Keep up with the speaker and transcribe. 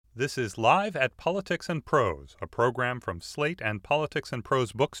This is Live at Politics and Prose, a program from Slate and Politics and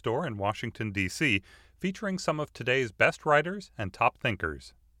Prose bookstore in Washington, D.C., featuring some of today's best writers and top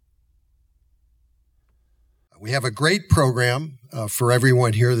thinkers. We have a great program for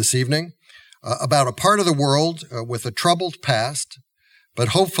everyone here this evening about a part of the world with a troubled past, but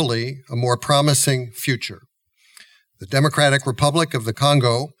hopefully a more promising future. The Democratic Republic of the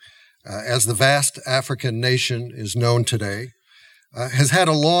Congo, as the vast African nation is known today, has had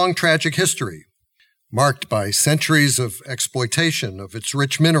a long, tragic history, marked by centuries of exploitation of its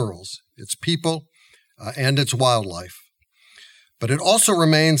rich minerals, its people, and its wildlife. But it also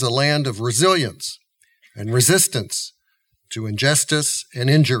remains a land of resilience and resistance to injustice and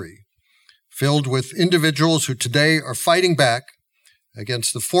injury, filled with individuals who today are fighting back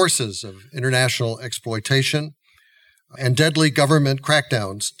against the forces of international exploitation and deadly government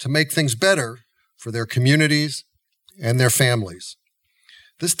crackdowns to make things better for their communities and their families.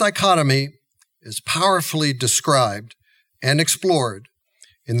 This dichotomy is powerfully described and explored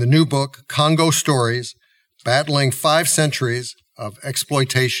in the new book, Congo Stories, Battling 5 Centuries of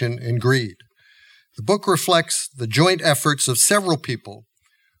Exploitation and Greed. The book reflects the joint efforts of several people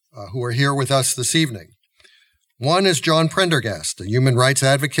who are here with us this evening. One is John Prendergast, a human rights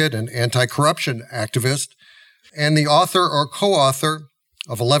advocate and anti-corruption activist, and the author or co-author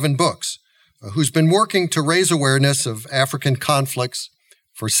of 11 books, who's been working to raise awareness of African conflicts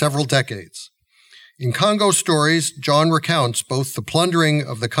for several decades. In Congo Stories, John recounts both the plundering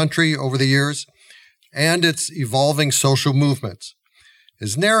of the country over the years and its evolving social movements.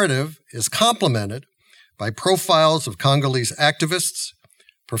 His narrative is complemented by profiles of Congolese activists,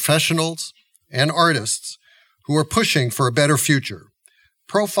 professionals, and artists who are pushing for a better future.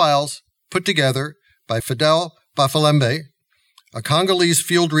 Profiles put together by Fidel Bafalembe, a Congolese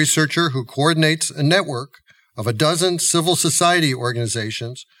field researcher who coordinates a network of a dozen civil society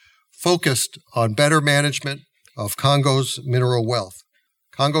organizations focused on better management of Congo's mineral wealth.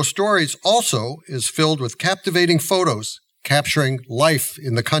 Congo Stories also is filled with captivating photos capturing life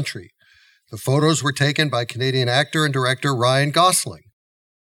in the country. The photos were taken by Canadian actor and director Ryan Gosling.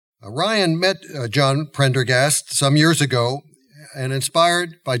 Ryan met John Prendergast some years ago and,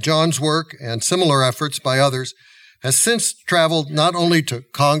 inspired by John's work and similar efforts by others, has since traveled not only to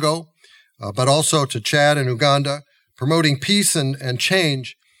Congo, but also to Chad and Uganda, promoting peace and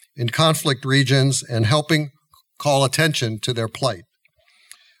change in conflict regions and helping call attention to their plight.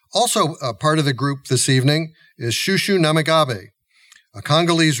 Also part of the group this evening is Shushu Nyamagabe, a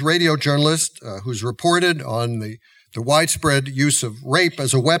Congolese radio journalist who's reported on the widespread use of rape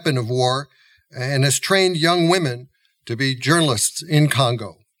as a weapon of war and has trained young women to be journalists in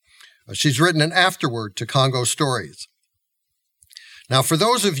Congo. She's written an afterword to Congo Stories. Now, for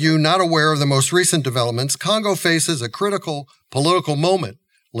those of you not aware of the most recent developments, Congo faces a critical political moment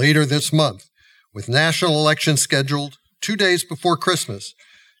later this month, with national elections scheduled 2 days before Christmas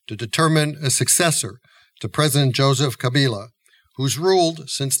to determine a successor to President Joseph Kabila, who's ruled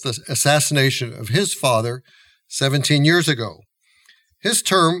since the assassination of his father 17 years ago. His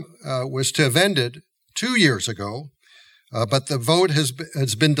term was to have ended 2 years ago, but the vote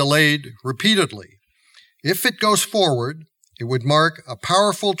has been delayed repeatedly. If it goes forward, it would mark a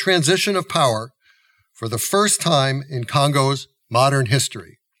powerful transition of power for the first time in Congo's modern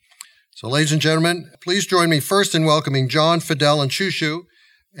history. So, ladies and gentlemen, please join me first in welcoming John, Fidel, and Shushu.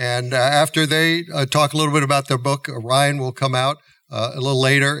 And after they talk a little bit about their book, Ryan will come out a little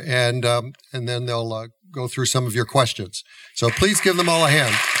later, and then they'll go through some of your questions. So please give them all a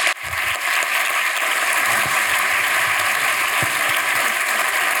hand.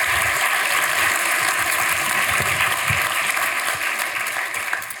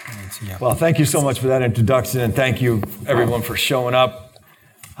 Well, thank you so much for that introduction, and thank you, everyone, for showing up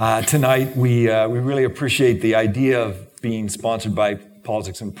tonight. We really appreciate the idea of being sponsored by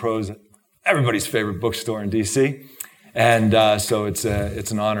Politics and Prose, everybody's favorite bookstore in D.C., and so it's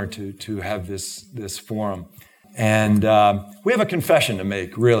an honor to have this forum. And we have a confession to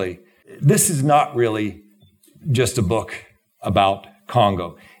make, really. This is not really just a book about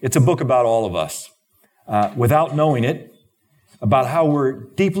Congo. It's a book about all of us. Without knowing it, about how we're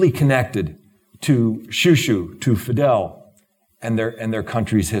deeply connected to Shushu, to Fidel, and their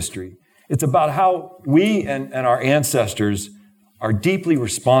country's history. It's about how we and our ancestors are deeply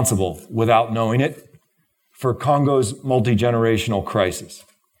responsible, without knowing it, for Congo's multi-generational crisis.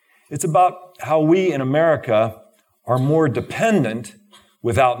 It's about how we in America are more dependent,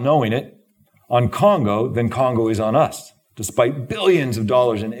 without knowing it, on Congo than Congo is on us, despite billions of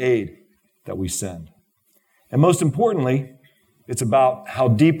dollars in aid that we send. And most importantly, it's about how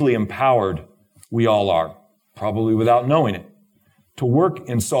deeply empowered we all are, probably without knowing it, to work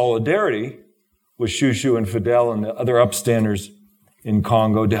in solidarity with Shushu and Fidel and the other upstanders in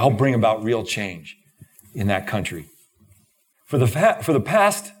Congo to help bring about real change in that country. For the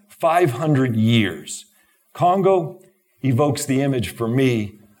past 500 years, Congo evokes the image for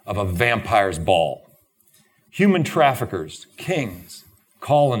me of a vampire's ball. Human traffickers, kings,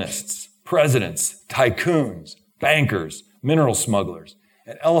 colonists, presidents, tycoons, bankers, mineral smugglers,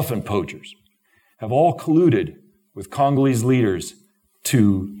 and elephant poachers have all colluded with Congolese leaders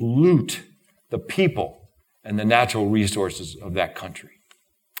to loot the people and the natural resources of that country.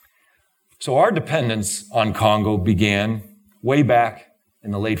 So our dependence on Congo began way back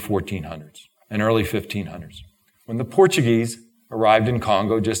in the late 1400s and early 1500s, when the Portuguese arrived in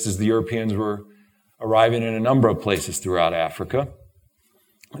Congo just as the Europeans were arriving in a number of places throughout Africa,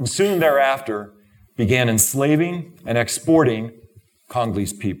 and soon thereafter began enslaving and exporting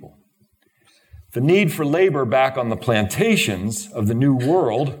Congolese people. The need for labor back on the plantations of the New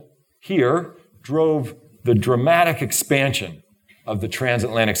World here drove the dramatic expansion of the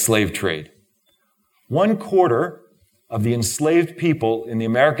transatlantic slave trade. 1/4 of the enslaved people in the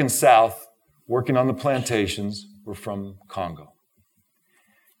American South working on the plantations were from Congo.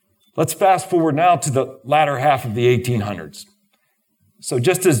 Let's fast forward now to the latter half of the 1800s. So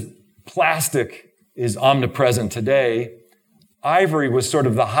just as plastic is omnipresent today, ivory was sort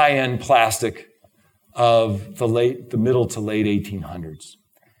of the high-end plastic of the middle to late 1800s.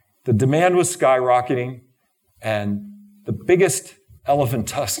 The demand was skyrocketing, and the biggest elephant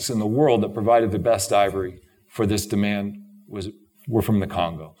tusks in the world that provided the best ivory for this demand were from the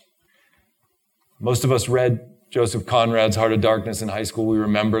Congo. Most of us read Joseph Conrad's Heart of Darkness in high school. We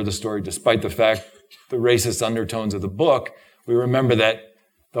remember the story, despite the fact, the racist undertones of the book. We remember that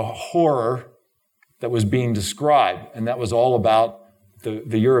the horror that was being described, and that was all about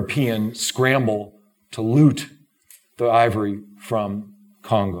the European scramble to loot the ivory from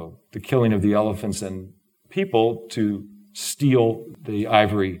Congo, the killing of the elephants and people to steal the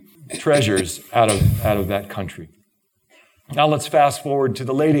ivory treasures out of that country. Now let's fast forward to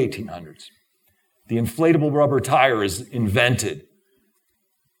the late 1800s. The inflatable rubber tire is invented.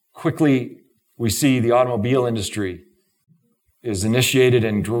 Quickly, we see the automobile industry is initiated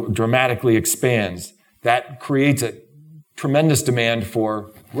and dramatically expands. That creates a tremendous demand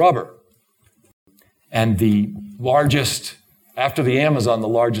for rubber. And the largest, after the Amazon, the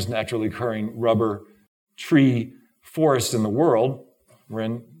largest naturally occurring rubber tree forests in the world were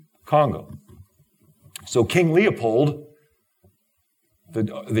in Congo. So King Leopold,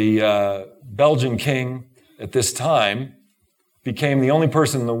 the Belgian king at this time, became the only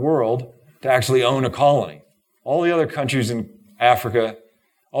person in the world to actually own a colony. All the other countries in Africa,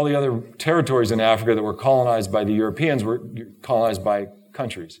 all the other territories in Africa that were colonized by the Europeans were colonized by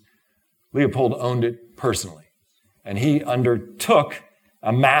countries. Leopold owned it personally. And he undertook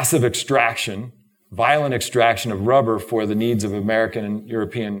a massive extraction, violent extraction of rubber for the needs of American and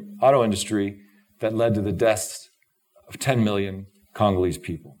European auto industry that led to the deaths of 10 million Congolese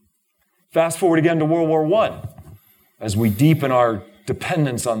people. Fast forward again to World War I, as we deepen our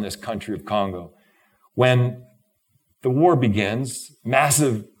dependence on this country of Congo. When the war begins,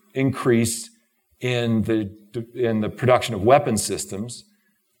 massive increase in the production of weapon systems.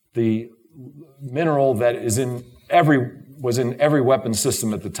 The mineral that was in every weapon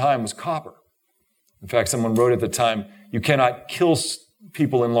system at the time was copper. In fact, someone wrote at the time, you cannot kill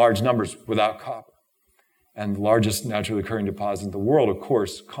people in large numbers without copper. And the largest naturally occurring deposit in the world, of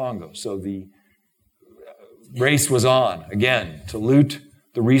course, Congo. So the race was on, again, to loot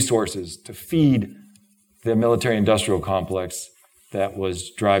the resources, to feed the military-industrial complex that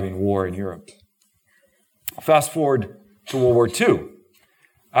was driving war in Europe. Fast forward to World War II.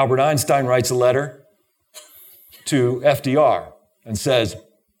 Albert Einstein writes a letter to FDR and says,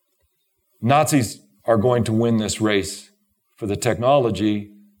 Nazis are going to win this race for the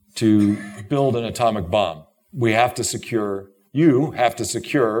technology to build an atomic bomb. You have to secure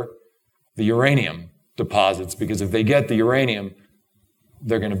the uranium deposits, because if they get the uranium,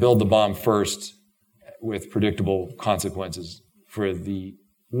 they're going to build the bomb first with predictable consequences for the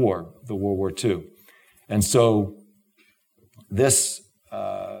war, the World War II. And so this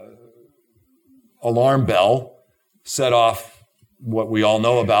alarm bell set off what we all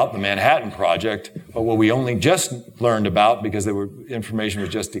know about, the Manhattan Project, but what we only just learned about because information was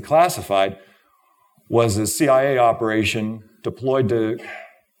just declassified, was a CIA operation deployed to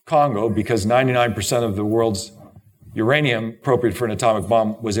Congo because 99% of the world's uranium appropriate for an atomic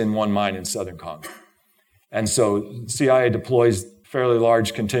bomb was in one mine in southern Congo. And so CIA deploys a fairly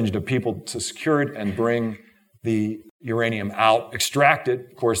large contingent of people to secure it and bring the uranium out, extract it.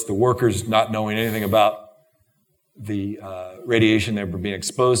 Of course, the workers, not knowing anything about the radiation they were being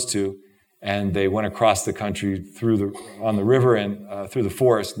exposed to, and they went across the country on the river and through the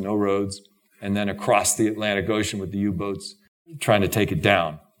forest, no roads, and then across the Atlantic Ocean with the U-boats trying to take it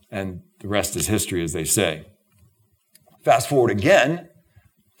down. And the rest is history, as they say. Fast forward again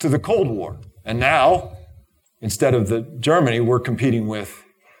to the Cold War. And now, instead of Germany, the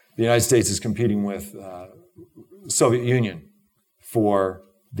United States is competing with the Soviet Union for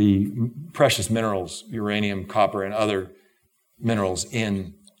the precious minerals, uranium, copper, and other minerals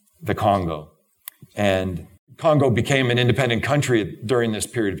in the Congo. And Congo became an independent country during this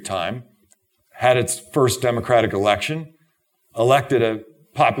period of time, had its first democratic election, elected a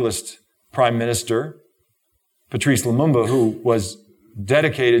populist prime minister, Patrice Lumumba, who was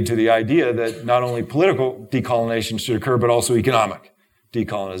dedicated to the idea that not only political decolonization should occur, but also economic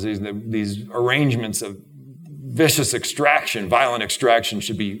decolonization. These arrangements of vicious extraction, violent extraction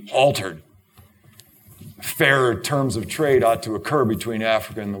should be altered. Fairer terms of trade ought to occur between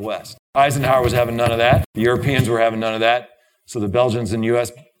Africa and the West. Eisenhower was having none of that. The Europeans were having none of that. So the Belgians and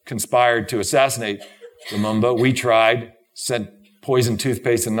U.S. conspired to assassinate Lumumba. We tried, sent poison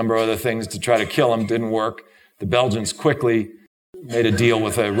toothpaste and a number of other things to try to kill him. Didn't work. The Belgians quickly made a deal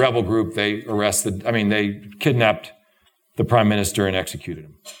with a rebel group. They kidnapped the prime minister and executed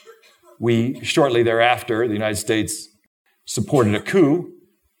him. Shortly thereafter, the United States supported a coup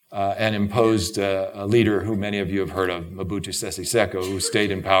and imposed a leader who many of you have heard of, Mobutu Sese Seko, who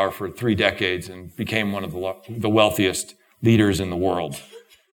stayed in power for 3 decades and became one of the wealthiest leaders in the world.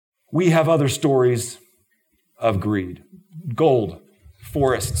 We have other stories of greed. Gold,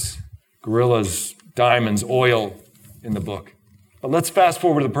 forests, gorillas, diamonds, oil in the book. But let's fast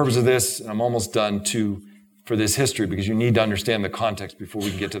forward to the purpose of this, and I'm almost done, for this history, because you need to understand the context before we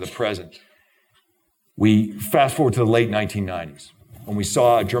can get to the present. We fast forward to the late 1990s, when we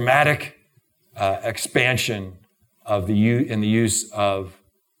saw a dramatic expansion in the use of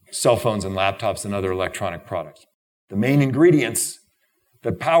cell phones and laptops and other electronic products. The main ingredients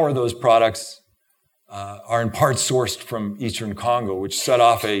that power those products are in part sourced from Eastern Congo, which set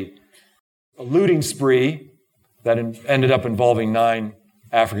off a looting spree that ended up involving 9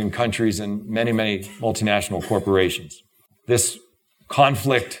 African countries and many, many multinational corporations. This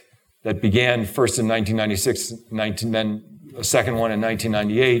conflict that began first in 1996, then a second one in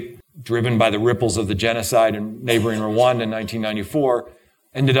 1998, driven by the ripples of the genocide in neighboring Rwanda in 1994,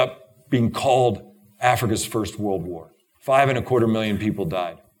 ended up being called Africa's First World War. 5.25 million people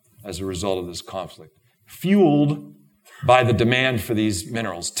died as a result of this conflict, fueled by the demand for these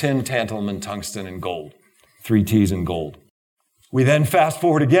minerals, tin, tantalum, and tungsten, and gold. 3 T's and gold. We then fast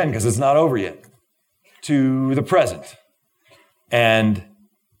forward again, because it's not over yet, to the present. And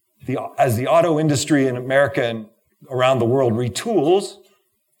as the auto industry in America and around the world retools,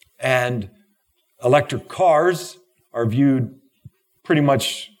 and electric cars are viewed pretty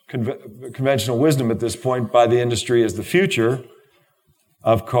much conventional wisdom at this point by the industry as the future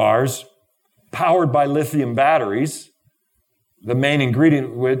of cars, powered by lithium batteries, the main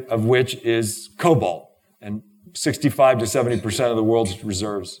ingredient of which is cobalt. And 65 to 70% of the world's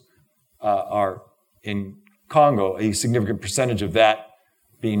reserves are in Congo, a significant percentage of that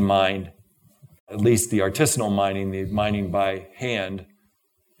being mined, at least the artisanal mining, the mining by hand,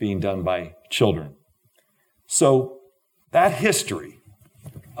 being done by children. So that history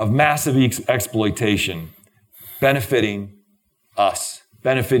of massive exploitation benefiting us,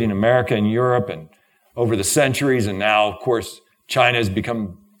 benefiting America and Europe and over the centuries, and now, of course, China has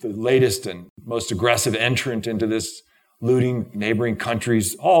become the latest and most aggressive entrant into this looting, neighboring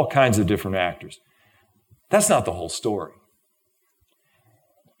countries, all kinds of different actors. That's not the whole story.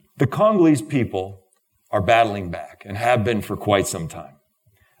 The Congolese people are battling back and have been for quite some time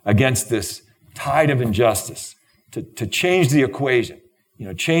against this tide of injustice to change the equation,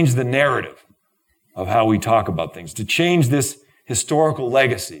 change the narrative of how we talk about things, to change this historical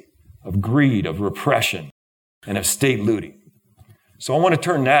legacy of greed, of repression, and of state looting. So I want to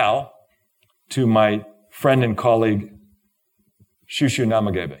turn now to my friend and colleague, Shushu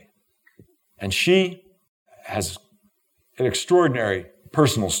Namagebe. And she has an extraordinary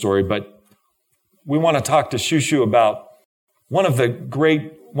personal story, but we want to talk to Shushu about one of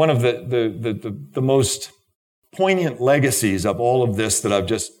the most poignant legacies of all of this that I've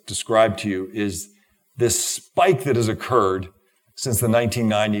just described to you is this spike that has occurred since the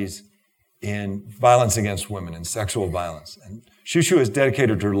 1990s in violence against women and sexual violence. And Shushu has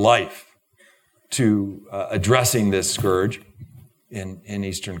dedicated her life to addressing this scourge in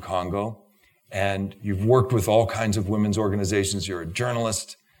Eastern Congo. And you've worked with all kinds of women's organizations. You're a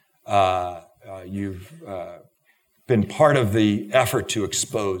journalist. You've been part of the effort to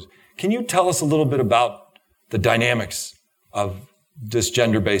expose. Can you tell us a little bit about the dynamics of this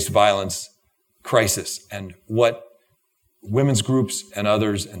gender-based violence crisis and what women's groups and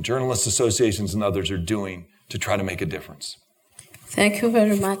others and journalists associations and others are doing to try to make a difference. Thank you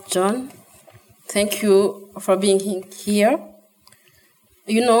very much, John. Thank you for being here.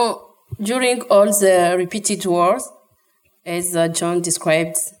 You know, during all the repeated wars, as John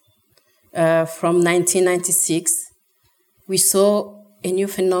described, from 1996, we saw a new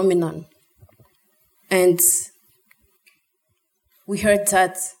phenomenon. And we heard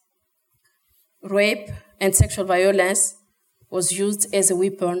that rape and sexual violence was used as a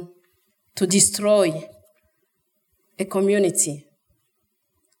weapon to destroy a community.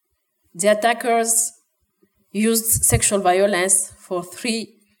 The attackers used sexual violence for 3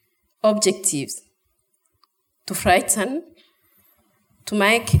 objectives: to frighten, to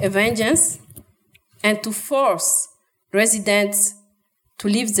make a vengeance, and to force residents to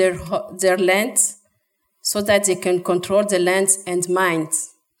leave their land so that they can control the land and minds.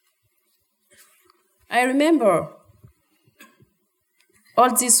 I remember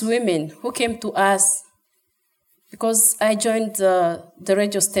all these women who came to us because I joined the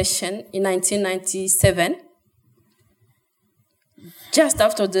radio station in 1997, just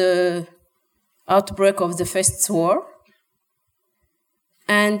after the outbreak of the First War.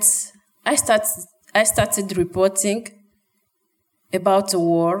 And I started reporting about the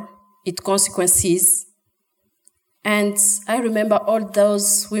war, its consequences. And I remember all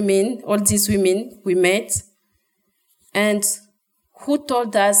these women we met, and who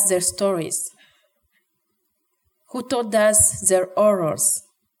told us their stories, who told us their horrors.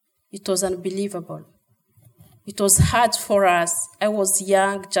 It was unbelievable. It was hard for us. I was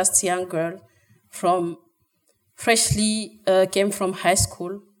young, just a young girl, came from high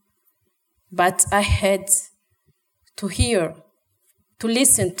school, but I had to hear, to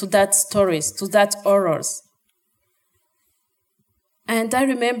listen to that stories, to that horrors. And I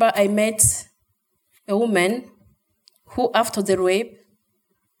remember I met a woman who, after the rape,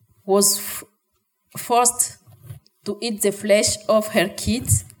 was forced to eat the flesh of her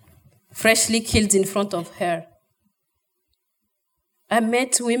kids, freshly killed in front of her. I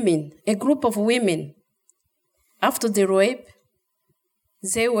met women, a group of women. After the rape,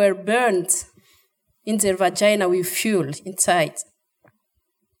 they were burned in their vagina with fuel inside.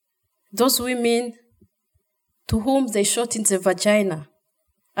 Those women to whom they shot in the vagina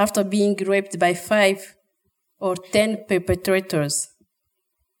after being raped by 5 or 10 perpetrators.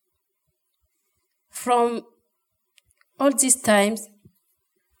 From all these times,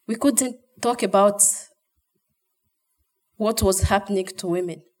 we couldn't talk about what was happening to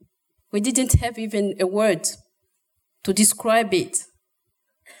women. We didn't have even a word to describe it.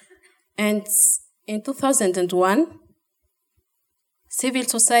 And in 2001, civil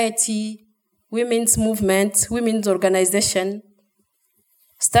society, women's movement, women's organization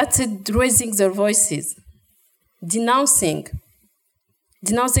started raising their voices, denouncing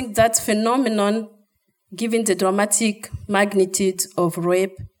that phenomenon given the dramatic magnitude of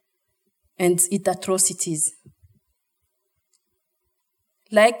rape and its atrocities.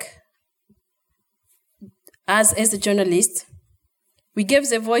 Like, as a journalist, we gave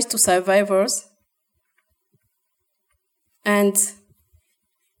the voice to survivors, and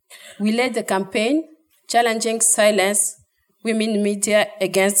we led a campaign challenging silence women media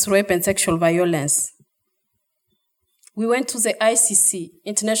against rape and sexual violence. We went to the ICC,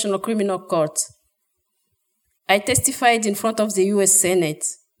 International Criminal Court. I testified in front of the US Senate,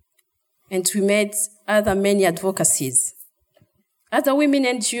 and we made many advocacies. Other women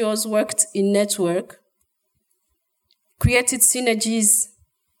NGOs worked in network, created synergies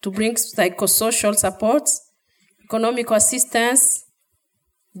to bring psychosocial support, economic assistance,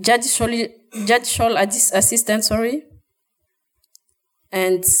 judicial assistance,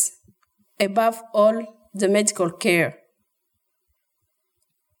 and above all, the medical care.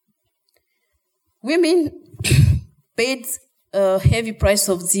 Women paid a heavy price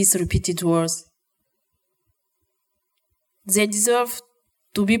of these repeated wars. They deserve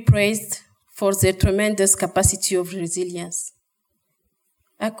to be praised for their tremendous capacity of resilience.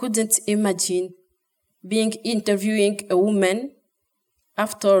 I couldn't imagine interviewing a woman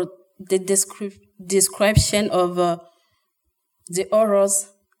after the description of the horrors.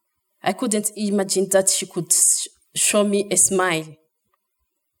 I couldn't imagine that she could show me a smile.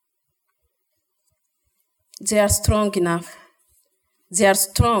 They are strong enough. They are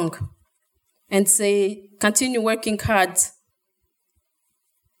strong, and they continue working hard.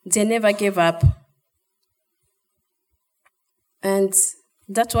 They never gave up. And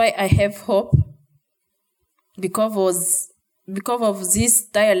that's why I have hope, because of this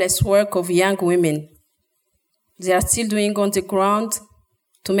tireless work of young women. they are still doing on the ground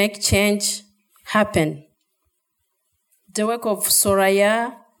to make change happen. The work of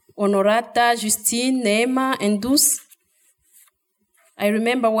Soraya, Honorata, Justine, Neema, and Dus. I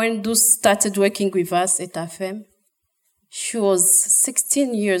remember when Dus started working with us at AFEM. She was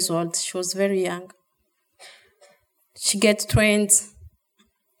 16 years old. She was very young. She got trained,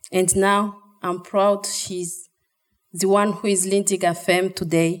 and now I'm proud she's the one who is leading AFEM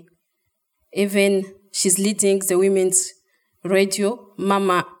today. Even she's leading the women's radio,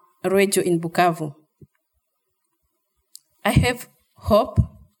 Mama Radio in Bukavu. I have hope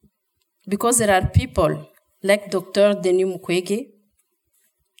because there are people like Dr. Denis Mukwege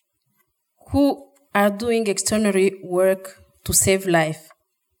who are doing extraordinary work to save life.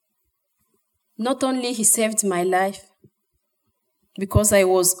 Not only he saved my life, because I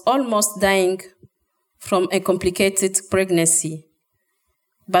was almost dying from a complicated pregnancy,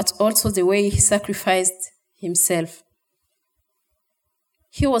 but also the way he sacrificed himself.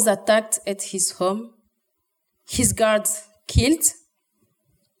 He was attacked at his home, his guards killed.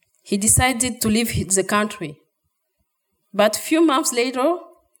 He decided to leave the country. But a few months later,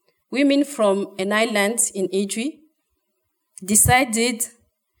 women from an island in Ijwi decided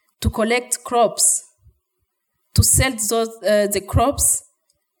to collect crops, to sell the crops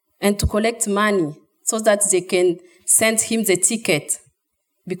and to collect money so that they can send him the ticket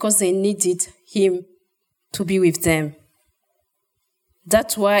because they needed him to be with them.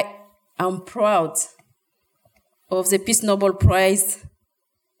 That's why I'm proud of the Peace Nobel Prize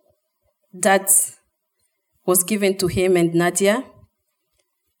that was given to him and Nadia.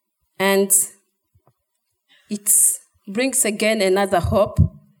 And it brings again another hope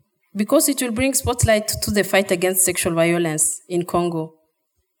because it will bring spotlight to the fight against sexual violence in Congo.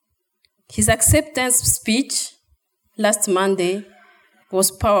 His acceptance speech last Monday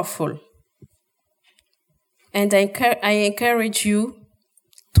was powerful. And I encourage you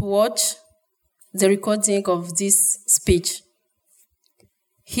to watch the recording of this speech.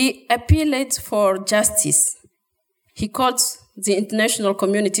 He appealed for justice. He called the international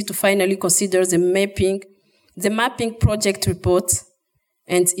community to finally consider the mapping project report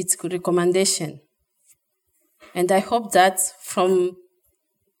and its recommendation. And I hope that from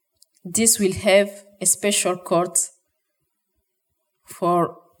this we'll have a special court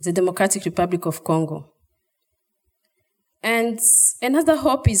for the Democratic Republic of Congo. And another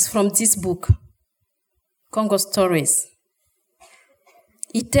hope is from this book, Congo Stories.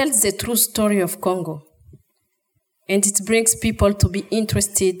 It tells the true story of Congo, and it brings people to be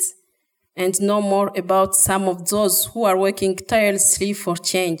interested and know more about some of those who are working tirelessly for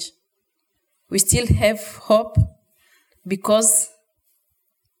change. We still have hope because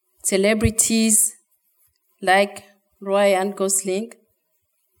celebrities like Ryan Gosling,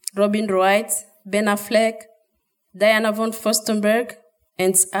 Robin Wright, Ben Affleck, Diana von Furstenberg,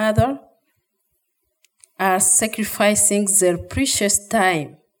 and others are sacrificing their precious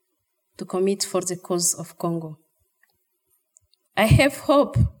time to commit for the cause of Congo. I have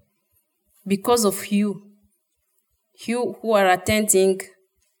hope because of you who are attending.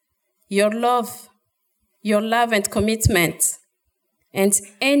 Your love and commitment, and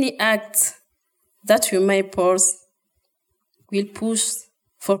any act that you may pose will push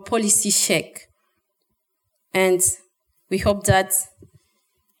for policy check. And we hope that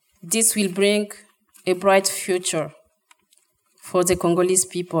this will bring a bright future for the Congolese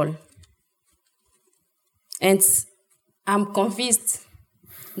people. And I'm convinced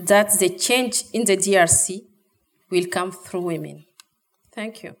that the change in the DRC will come through women.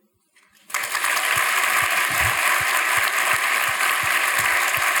 Thank you.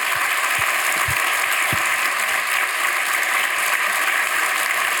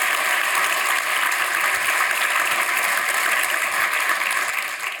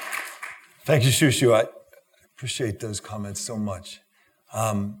 Thank you, Shushu. I appreciate those comments so much.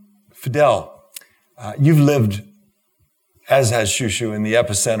 Fidel, you've lived, as has Shushu, in the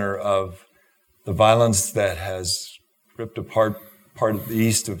epicenter of the violence that has ripped apart part of the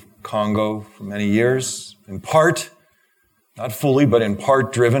east of Congo for many years, in part, not fully, but in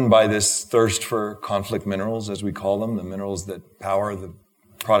part driven by this thirst for conflict minerals, as we call them, the minerals that power the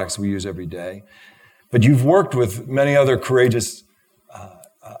products we use every day. But you've worked with many other courageous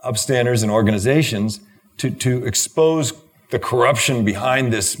upstanders and organizations to expose the corruption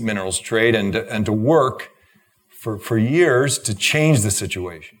behind this minerals trade and to work for years to change the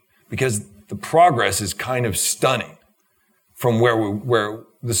situation, because the progress is kind of stunning from where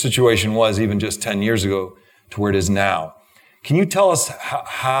the situation was even just 10 years ago to where it is now. Can you tell us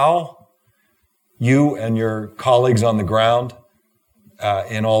how you and your colleagues on the ground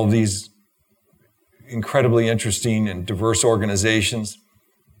in all of these incredibly interesting and diverse organizations,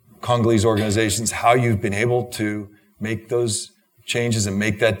 Congolese organizations, how you've been able to make those changes and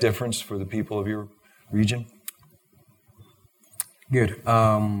make that difference for the people of your region? Good.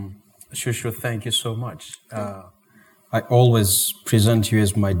 Shushu, thank you so much. I always present you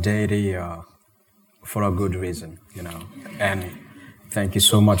as my deity for a good reason, and thank you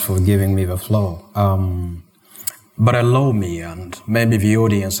so much for giving me the floor. But allow me, and maybe the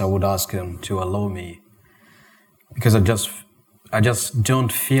audience, I would ask them to allow me, because I just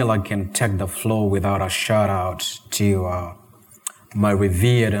don't feel I can take the floor without a shout out to my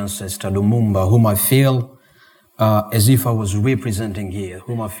revered ancestor Lumumba, whom I feel as if I was representing here,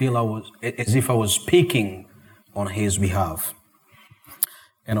 whom I feel as if I was speaking on his behalf,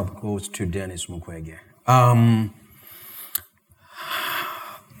 and of course to Denis Mukwege.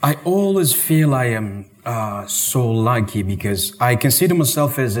 I always feel I am so lucky because I consider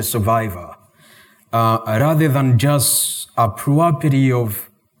myself as a survivor, rather than just a property of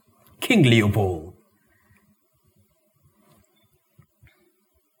King Leopold.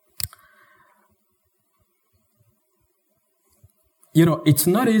 It's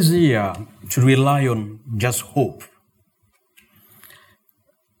not easy to rely on just hope.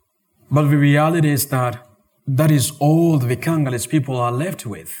 But the reality is that is all the Congolese people are left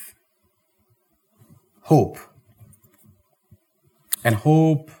with. Hope. And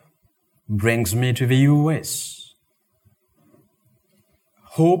hope brings me to the US.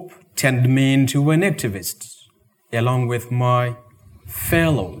 Hope turned me into an activist, along with my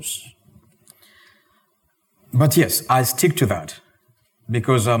fellows. But yes, I stick to that,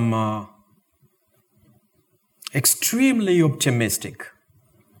 because I'm extremely optimistic.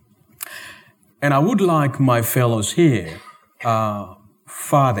 And I would like my fellows here,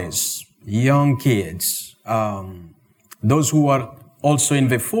 fathers, young kids, those who are also in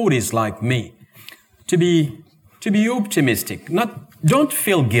their 40s like me, to be optimistic. Don't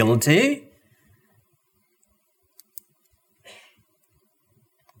feel guilty,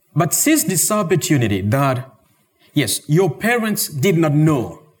 but seize this opportunity that, yes, your parents did not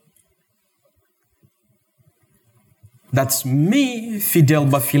know. That's me, Fidel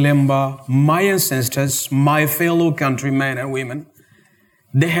Bafilemba, my ancestors, my fellow countrymen and women.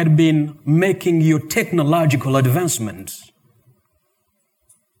 They had been making your technological advancements.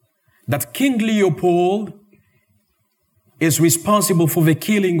 That King Leopold is responsible for the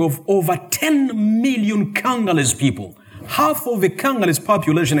killing of over 10 million Congolese people, half of the Congolese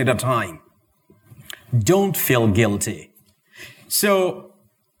population at a time. Don't feel guilty. So,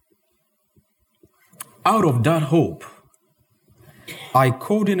 out of that hope, I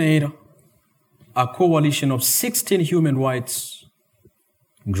coordinate a coalition of 16 human rights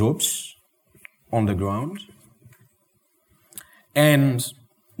groups on the ground. And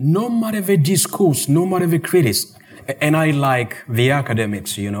no matter the discourse, no matter the critics, and I like the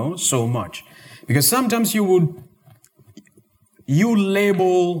academics, so much. Because sometimes you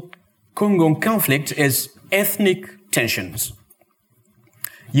label Congo conflict as ethnic tensions.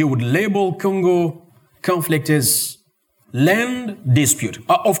 You would label Congo conflict as land dispute.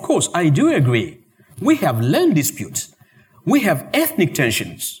 Of course, I do agree. We have land disputes. We have ethnic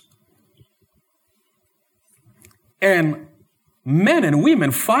tensions. And men and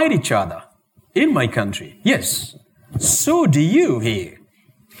women fight each other in my country. Yes, so do you here.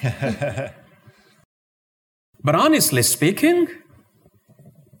 But honestly speaking,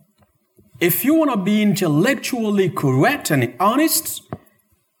 if you want to be intellectually correct and honest,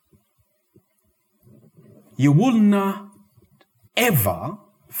 you will not ever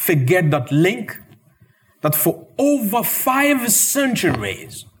forget that link that for over 5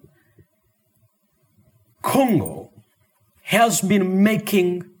 centuries, Congo has been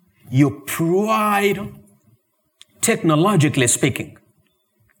making your pride, technologically speaking.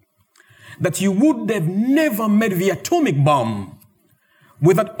 That you would have never made the atomic bomb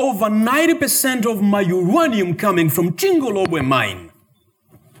without over 90% of my uranium coming from Chingolobwe mine.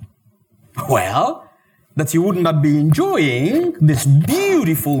 Well, that you would not be enjoying these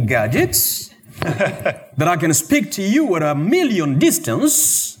beautiful gadgets that I can speak to you at a million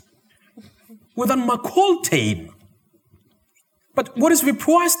distance without my coltan. But what is the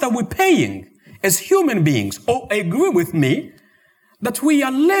price that we're paying as human beings? Oh, agree with me that we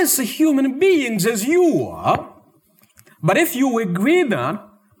are less human beings as you are. But if you agree that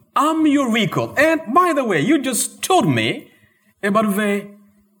I'm your equal, and by the way, you just told me about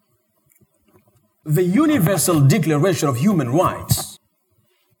the Universal Declaration of Human Rights,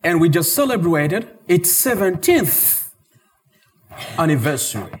 and we just celebrated its 17th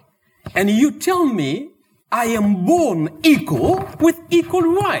anniversary. And you tell me I am born equal with equal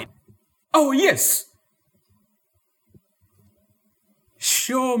right. Oh yes,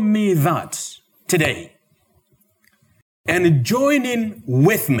 show me that today and join in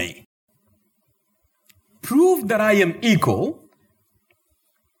with me. Prove that I am equal.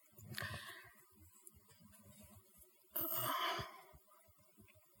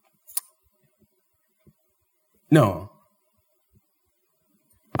 No.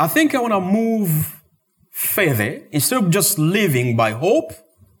 I think I want to move further instead of just living by hope,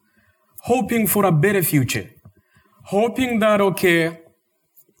 hoping for a better future, hoping that, okay,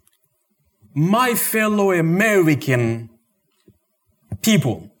 my fellow American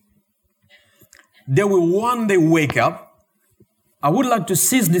people, they will one day wake up. I would like to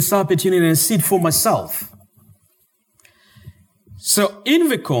seize this opportunity and see it for myself. So in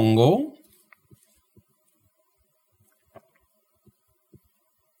the Congo,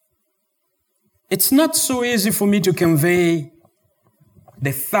 it's not so easy for me to convey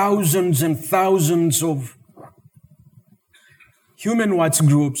the thousands and thousands of human rights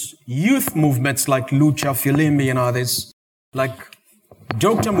groups, youth movements like Lucha, Filimbi, and others, like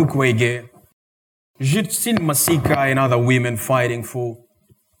Dr. Mukwege, Jitsin Masika, and other women fighting for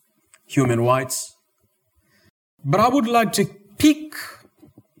human rights. But I would like to pick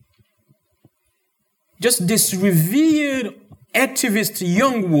just this revered activist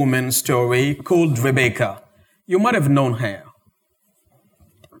young woman story called Rebecca. You might have known her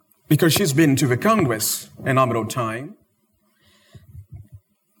because she's been to the Congress a number of times.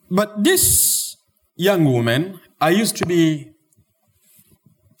 But this young woman, I used to be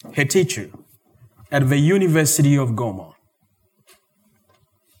her teacher at the University of Goma.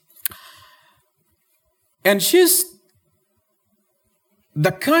 And she's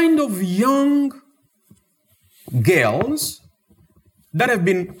the kind of young girls that have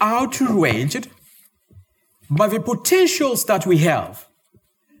been outraged by the potentials that we have.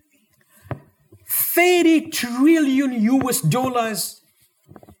 $30 trillion US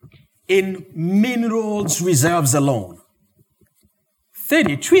in minerals reserves alone.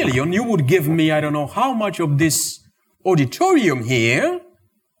 30 trillion, you would give me, I don't know how much of this auditorium here,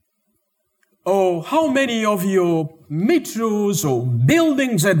 or how many of your metros or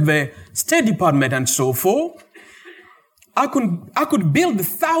buildings at the State Department and so forth. I could build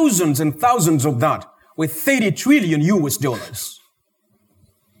thousands and thousands of that with 30 trillion US.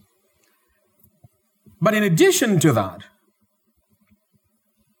 But in addition to that,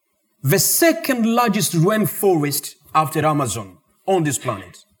 the second largest rainforest after Amazon on this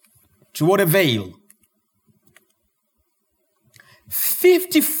planet, to what avail?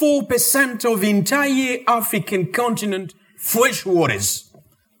 54% of the entire African continent fresh waters,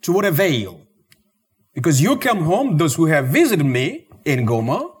 to what avail? Because you come home, those who have visited me in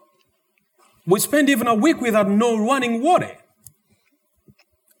Goma, we spend even a week without no running water,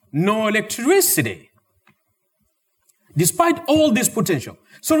 no electricity, despite all this potential.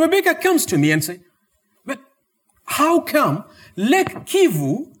 So Rebecca comes to me and says, but how come Lake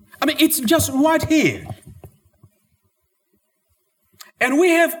Kivu, it's just right here. And we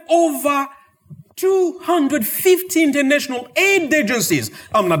have over 250 international aid agencies.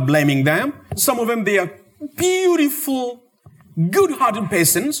 I'm not blaming them. Some of them, they are beautiful, good-hearted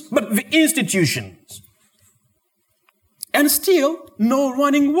persons, but the institutions. And still, no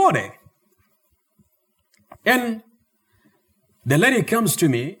running water. And the lady comes to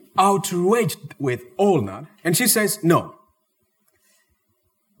me, outraged with all that, and she says, no.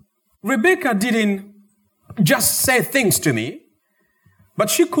 Rebecca didn't just say things to me, but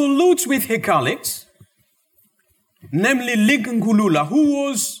she colludes with her colleagues, namely Lig Ngulula, who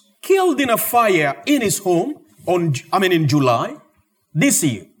was killed in a fire in his home in July this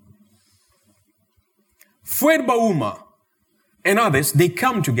year. Fred Bauma and others, they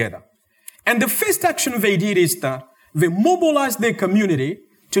come together. And the first action they did is that they mobilized their community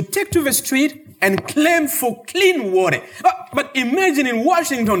to take to the street and claim for clean water. But imagine in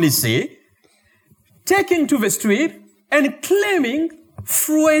Washington, D.C., taking to the street and claiming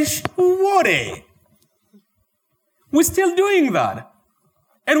fresh water. We're still doing that.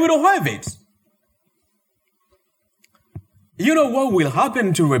 And we don't have it. You know what will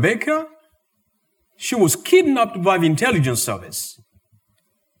happen to Rebecca? She was kidnapped by the intelligence service.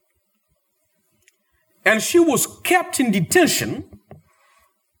 And she was kept in detention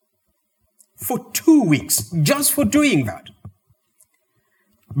for 2 weeks just for doing that.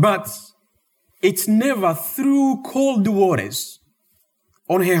 But it's never through cold waters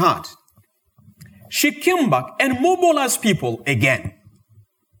on her heart. She came back and mobilized people again.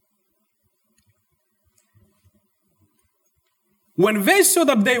 When they saw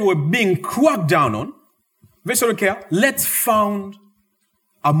that they were being cracked down on, they said, okay, let's found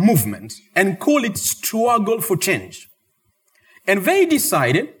a movement and call it Struggle for Change. And they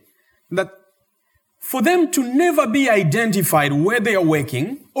decided that for them to never be identified where they are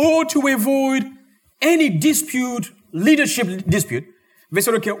working or to avoid any dispute, leadership dispute, they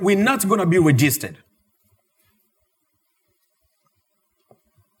said, okay, we're not going to be registered.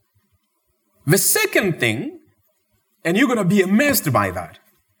 The second thing, and you're going to be amazed by that,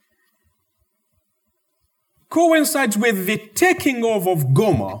 coincides with the taking over of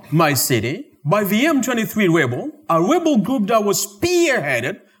Goma, my city, by the M23 rebel, a rebel group that was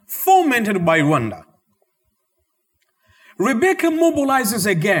spearheaded, fomented by Rwanda. Rebecca mobilizes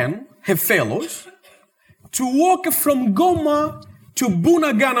again her fellows to walk from Goma to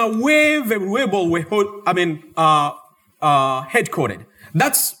Bunagana, where the rebel were headquartered.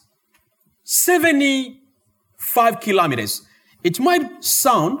 That's 75 kilometers. It might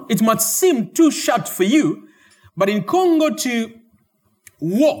seem too short for you, but in Congo to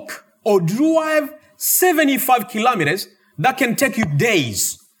walk or drive 75 kilometers, that can take you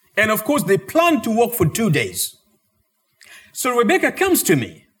days. And of course, they plan to walk for 2 days. So Rebecca comes to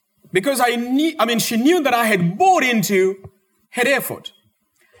me because she knew that I had bought into her effort.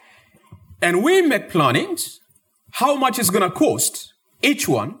 And we make plannings, how much it's going to cost each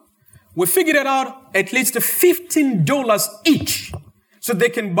one. We figured it out at least $15 each. So they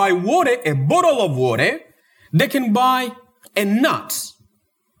can buy water, a bottle of water. They can buy a nut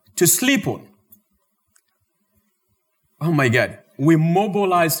to sleep on. Oh my God. We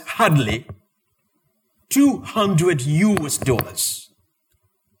mobilized hardly $200.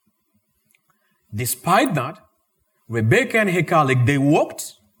 Despite that, Rebecca and her colleague, they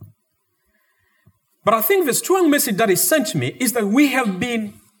walked. But I think the strong message that is sent to me is that we have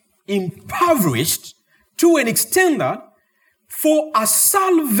been impoverished to an extent that for a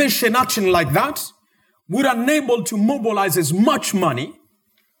salvation action like that, we're unable to mobilize as much money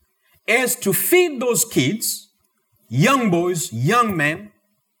as to feed those kids, young boys, young men,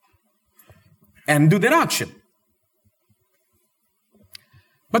 and do their action.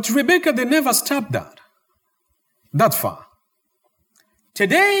 But Rebecca, they never stopped that far.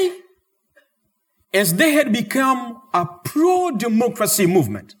 Today, as they had become a pro-democracy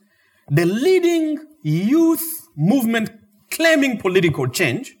movement, the leading youth movement claiming political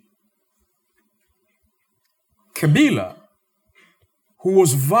change, Kabila, who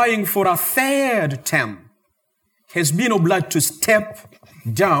was vying for a third term, has been obliged to step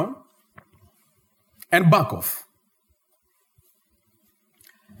down and back off.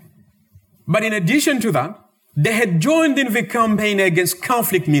 But in addition to that, they had joined in the campaign against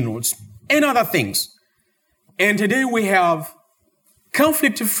conflict minerals and other things. And today we have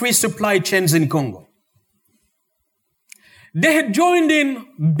conflict-free supply chains in Congo. They had joined in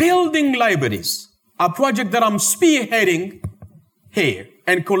building libraries, a project that I'm spearheading here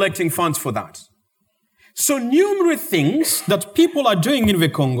and collecting funds for that. So numerous things that people are doing in the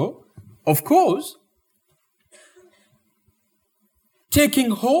Congo, of course,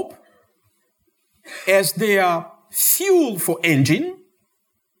 taking hope as their fuel for engine,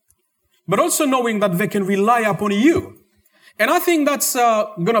 but also knowing that they can rely upon you. And I think that's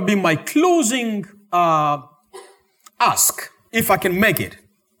going to be my closing ask, if I can make it.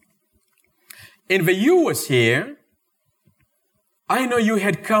 In the US here, I know you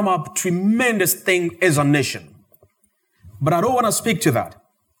had come up tremendous thing as a nation, but I don't want to speak to that.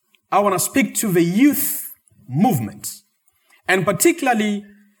 I want to speak to the youth movement, and particularly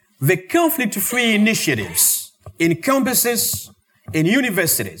the conflict-free initiatives in campuses, in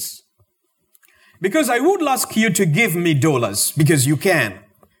universities. Because I would ask you to give me dollars, because you can.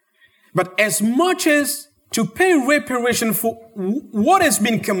 But as much as to pay reparation for what has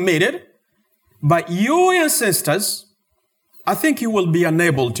been committed by your ancestors, I think you will be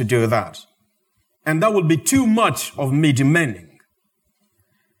unable to do that. And that will be too much of me demanding.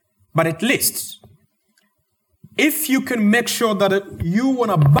 But at least, if you can make sure that you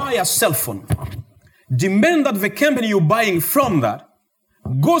want to buy a cell phone, demand that the company you're buying from that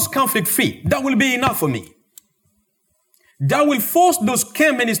goes conflict-free. That will be enough for me. That will force those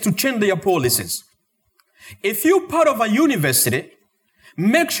companies to change their policies. If you're part of a university,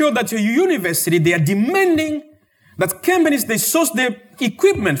 make sure that your university, they are demanding that companies they source their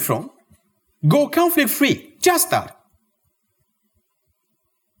equipment from go conflict-free. Just that.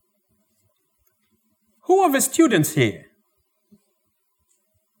 Who are the students here?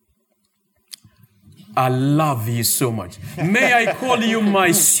 I love you so much. May I call you my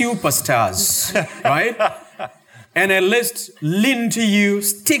superstars, right? And at least lean to you,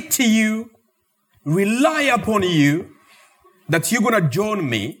 stick to you, rely upon you, that you're going to join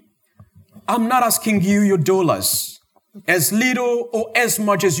me. I'm not asking you your dollars, as little or as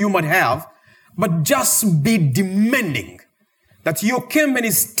much as you might have, but just be demanding that your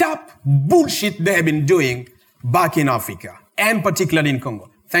companies stop bullshit they have been doing back in Africa, and particularly in Congo.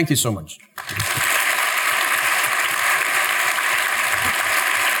 Thank you so much.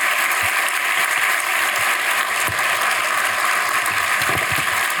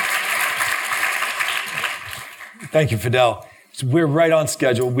 Thank you, Fidel. So we're right on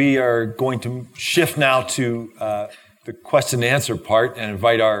schedule. We are going to shift now to the question and answer part and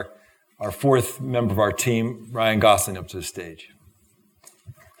invite our fourth member of our team, Ryan Gosling, up to the stage.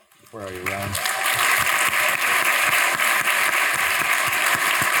 Where are you, Ryan?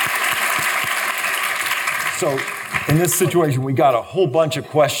 So in this situation, we got a whole bunch of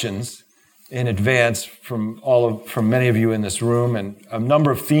questions in advance from many of you in this room, and a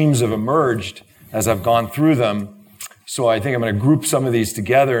number of themes have emerged as I've gone through them. So I think I'm going to group some of these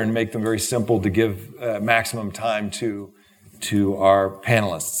together and make them very simple to give maximum time to our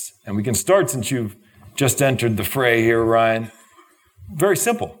panelists. And we can start, since you've just entered the fray here, Ryan. Very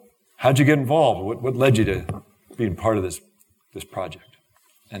simple. How'd you get involved? What led you to being part of this project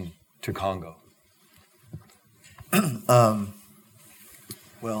and to Congo?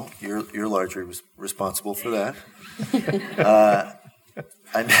 Well, you're largely responsible for that.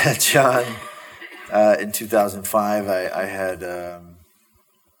 I met John in 2005. I had,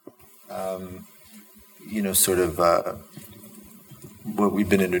 what we've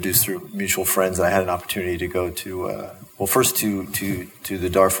been introduced through mutual friends. I had an opportunity to go to, first to the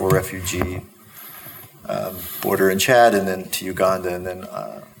Darfur refugee border in Chad, and then to Uganda, and then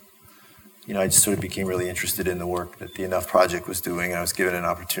I just sort of became really interested in the work that the Enough Project was doing. I was given an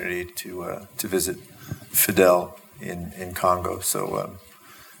opportunity to visit Fidel in Congo, so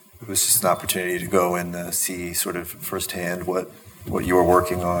it was just an opportunity to go and see sort of firsthand what you were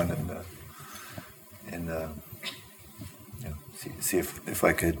working on, and see if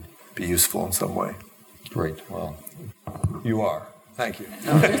I could be useful in some way. Great. Well, you are. Thank you.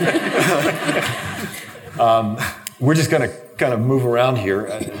 We're just going to kind of move around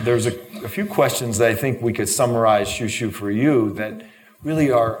here. There's a few questions that I think we could summarize, Shushu, for you that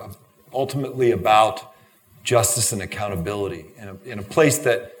really are ultimately about justice and accountability in a place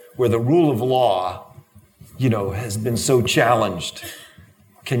where the rule of law, has been so challenged.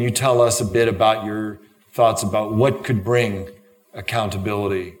 Can you tell us a bit about your thoughts about what could bring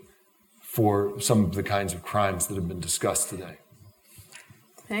accountability for some of the kinds of crimes that have been discussed today?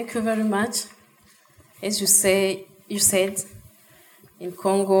 Thank you very much. As you said, in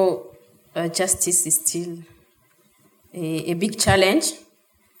Congo, justice is still a big challenge,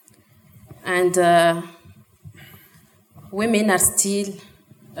 and women are still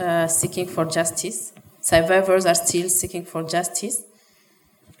seeking for justice. Survivors are still seeking for justice.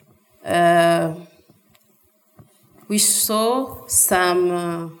 We saw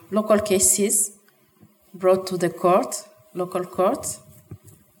some local cases brought to the local court.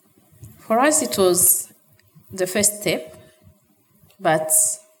 For us, it was the first step, but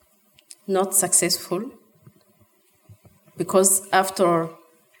not successful, because after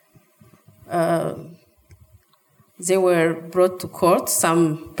they were brought to court,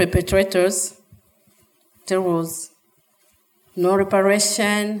 some perpetrators, there was no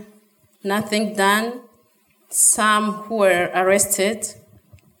reparation, nothing done. Some who were arrested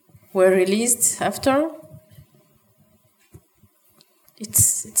were released after.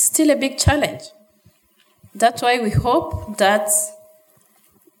 It's still a big challenge. That's why we hope that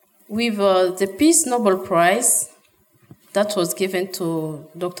with the Peace Nobel Prize that was given to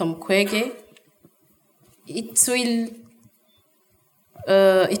Dr. Mukwege, it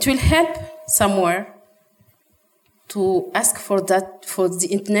will help somewhere to ask for that for the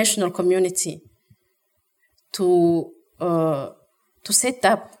international community to set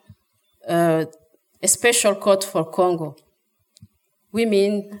up a special court for Congo.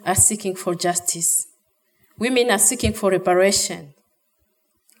 Women are seeking for justice. Women are seeking for reparation.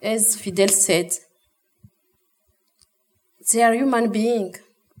 As Fidel said, they are human beings.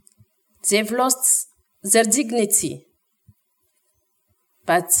 They've lost their dignity.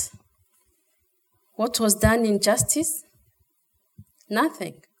 But what was done in justice?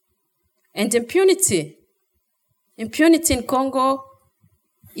 Nothing. And impunity in Congo,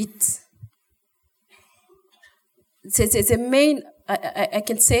 it's the main, I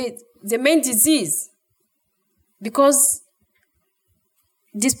can say, the main disease. Because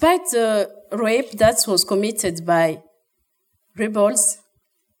despite the rape that was committed by rebels,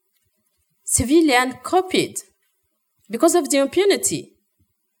 civilians copied because of the impunity.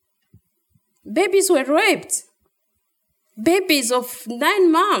 Babies were raped. Babies of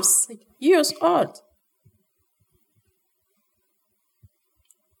 9 months, years old.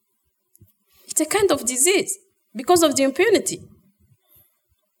 It's a kind of disease. because of the impunity.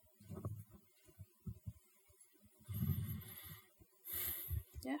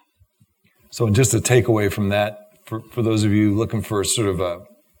 Yeah. So just a takeaway from that, for those of you looking for sort of a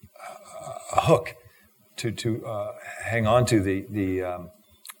hook to hang on to,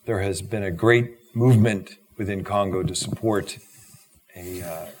 there has been a great movement within Congo to support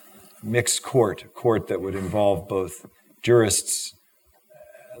a mixed court, a court that would involve both jurists,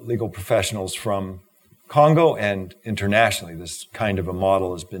 legal professionals from Congo and internationally. This kind of a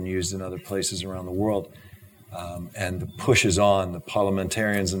model has been used in other places around the world. And the push is on. The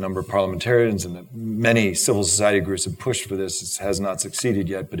parliamentarians, the number of parliamentarians and many civil society groups have pushed for this. It has not succeeded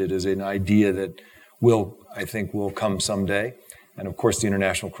yet, but it is an idea that I think will come someday. And of course, the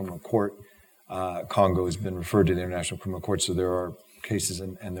International Criminal Court, Congo has been referred to the International Criminal Court, so there are cases,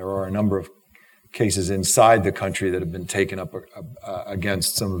 and there are a number of cases inside the country that have been taken up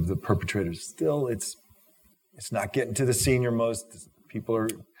against some of the perpetrators. Still, it's not getting to the senior most. People are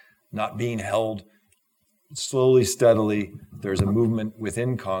not being held. Slowly, steadily, there's a movement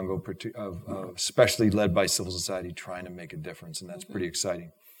within Congo, especially led by civil society, trying to make a difference, and that's pretty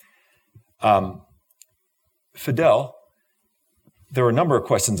exciting. Fidel, there were a number of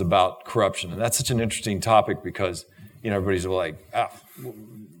questions about corruption, and that's such an interesting topic because everybody's like,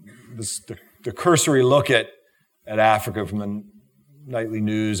 the cursory look at Africa from the nightly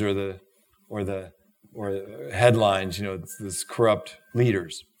news or the headlines, this corrupt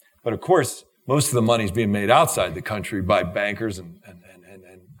leaders, but of course. Most of the money is being made outside the country by bankers and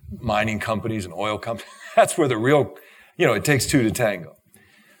mining companies and oil companies. That's where the real, it takes two to tango.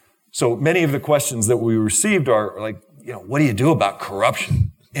 So many of the questions that we received are like, what do you do about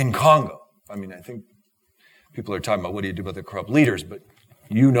corruption in Congo? I mean, I think people are talking about what do you do about the corrupt leaders, but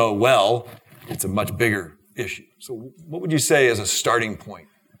well, it's a much bigger issue. So what would you say as a starting point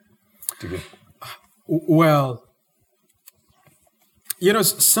to give? Well,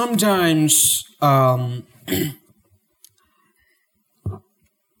 sometimes, or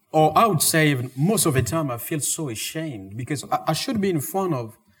I would say most of the time I feel so ashamed because I should be in front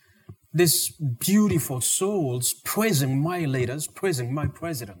of these beautiful souls praising my leaders, praising my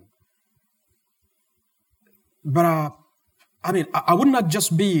president. But I would not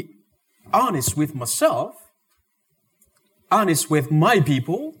just be honest with myself, honest with my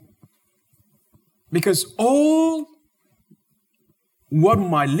people, because all what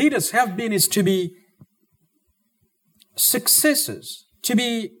my leaders have been is to be successors, to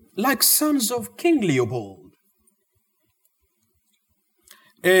be like sons of King Leopold.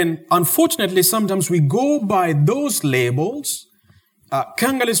 And unfortunately, sometimes we go by those labels.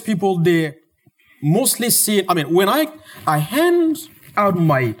 Congolese people, they mostly see, when I hand out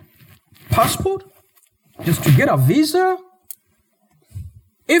my passport just to get a visa,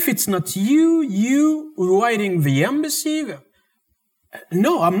 if it's not you writing the embassy,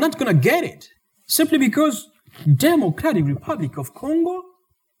 no, I'm not going to get it. Simply because Democratic Republic of Congo,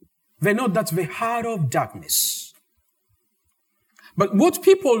 they know that's the heart of darkness. But what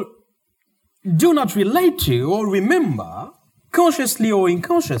people do not relate to or remember, consciously or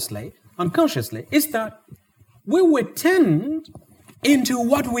unconsciously, is that we were turned into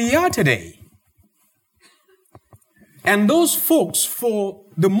what we are today. And those folks, for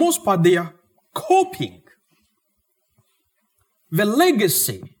the most part, they are copying the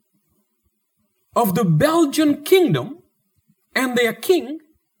legacy of the Belgian kingdom and their king,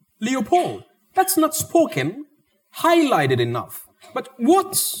 Leopold. That's not spoken, highlighted enough. But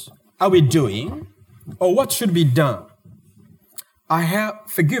what are we doing, or what should be done?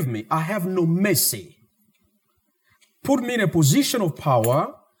 Forgive me, I have no mercy. Put me in a position of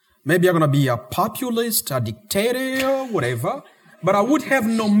power. Maybe I'm going to be a populist, a dictator, whatever. But I would have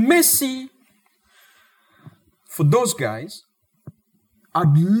no mercy for those guys.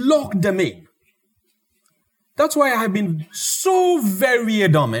 I'd lock them in. That's why I have been so very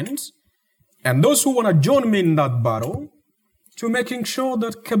adamant, and those who want to join me in that battle, to making sure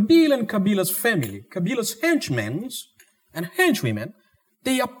that Kabila and Kabila's family, Kabila's henchmen and henchwomen,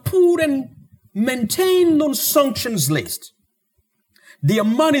 they are put and maintained on sanctions list. Their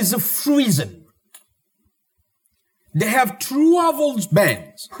monies are frozen. They have travel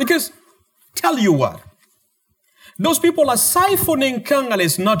bans. Because, tell you what, those people are siphoning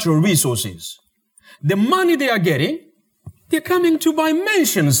Congolese natural resources. The money they are getting, they're coming to buy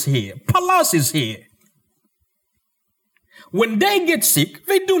mansions here, palaces here. When they get sick,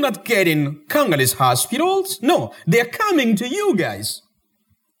 they do not get in Congolese hospitals. No, they're coming to you guys.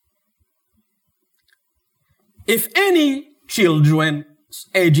 If any children's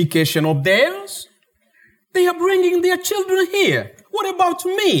education of theirs, they are bringing their children here. What about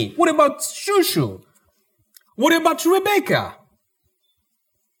me? What about Shushu? What about Rebecca?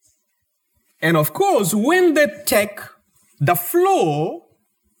 And of course, when they take the floor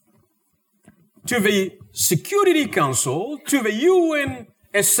to the Security Council, to the UN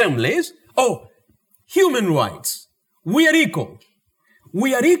assemblies, human rights. We are equal.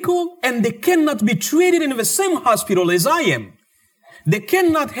 We are equal, and they cannot be treated in the same hospital as I am. They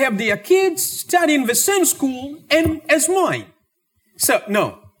cannot have their kids study in the same school and as mine. So,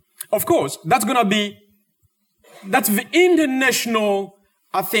 no. Of course, that's the international,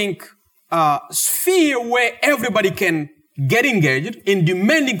 I think, sphere where everybody can get engaged in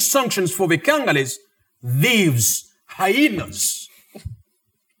demanding sanctions for the Congolese, thieves, hyenas.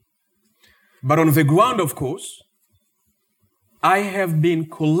 But on the ground, of course, I have been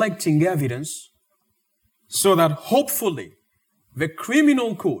collecting evidence so that hopefully the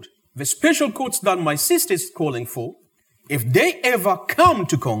criminal court, the special courts that my sister is calling for, if they ever come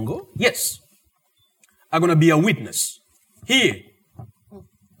to Congo, yes, are going to be a witness. Here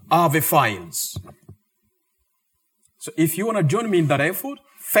are the files. So if you want to join me in that effort,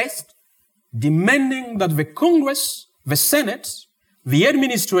 first, demanding that the Congress, the Senate, the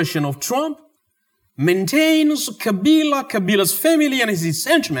administration of Trump maintains Kabila's family and his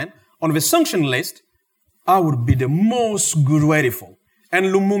henchmen on the sanction list, I would be the most grateful. And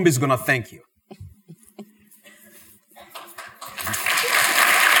Lumumba is going to thank you.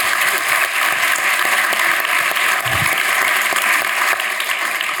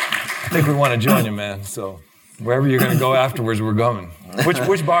 I think we want to join you, man. So wherever you're going to go afterwards, we're going.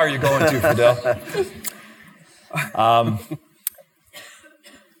 Which bar are you going to, Fidel?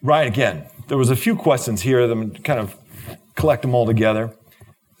 Right, again, there was a few questions here that I'm kind of collect them all together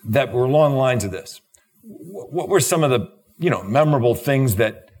that were along the lines of this. What were some of the, memorable things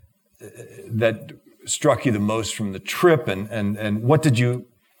that struck you the most from the trip, and what did you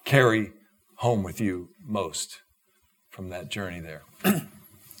carry home with you most from that journey there?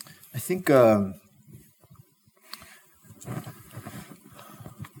 I think, a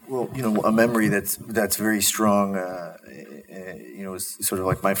memory that's very strong, was sort of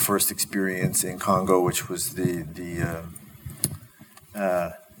like my first experience in Congo, which was the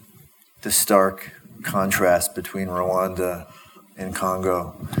stark contrast between Rwanda and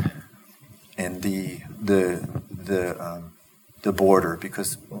Congo and the border,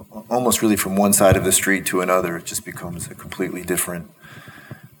 because almost really from one side of the street to another, it just becomes a completely different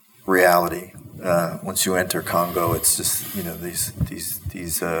reality. Once you enter Congo, it's just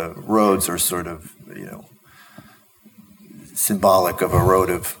these roads are sort of symbolic of a road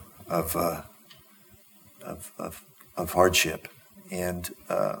of hardship. And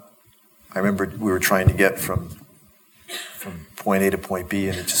I remember we were trying to get from point A to point B,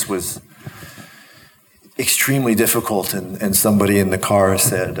 and it just was extremely difficult. And somebody in the car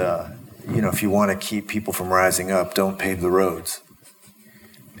said, if you want to keep people from rising up, don't pave the roads.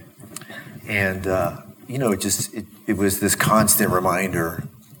 And it was this constant reminder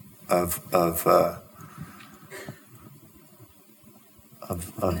of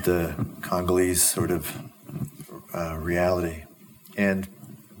the Congolese sort of reality. And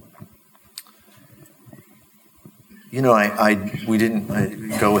we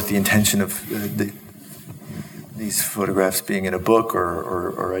didn't go with the intention of these photographs being in a book,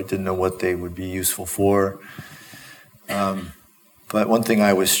 or I didn't know what they would be useful for. But one thing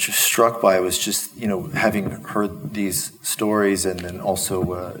I was struck by was just, having heard these stories, and then also,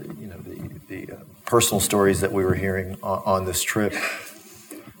 the personal stories that we were hearing on this trip.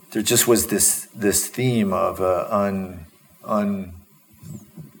 There just was this theme of an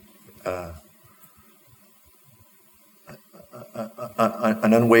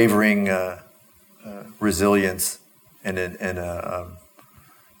unwavering resilience and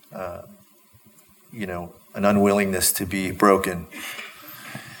an unwillingness to be broken,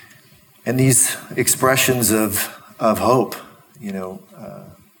 and these expressions of hope.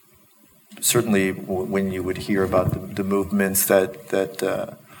 Certainly when you would hear about the movements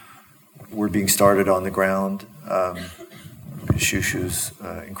that were being started on the ground, Shushu's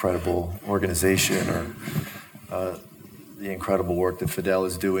incredible organization, or the incredible work that Fidel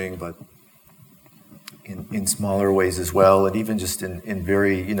is doing, but in smaller ways as well, and even just in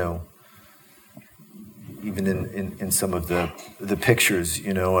very, even in some of the pictures,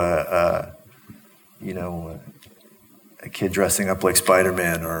 a kid dressing up like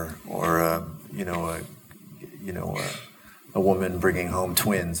Spider-Man, or a woman bringing home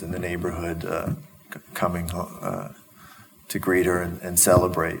twins in the neighborhood, coming home, to greet her and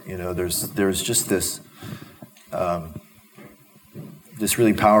celebrate. There's just this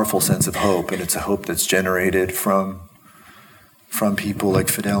really powerful sense of hope, and it's a hope that's generated from people like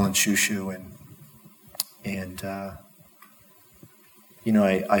Fidel and Shushu, And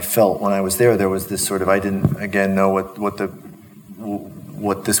I felt when I was there was this sort of, I didn't again know what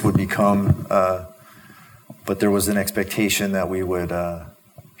this would become, but there was an expectation that we would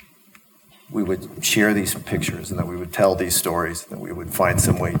share these pictures and that we would tell these stories, and that we would find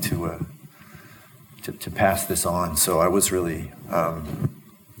some way to pass this on. So I was really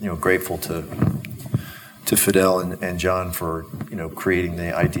grateful to Fidel and John for creating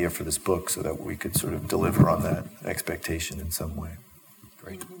the idea for this book so that we could sort of deliver on that expectation in some way.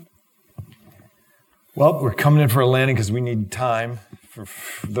 Great. Well, we're coming in for a landing because we need time for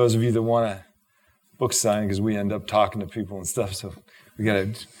those of you that want a book signing, because we end up talking to people and stuff. So we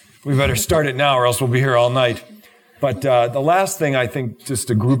better start it now, or else we'll be here all night. But the last thing, I think, just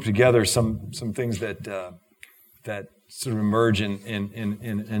to group together some things that sort of emerge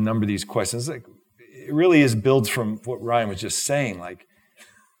in a number of these questions. Like, it really builds from what Ryan was just saying. Like,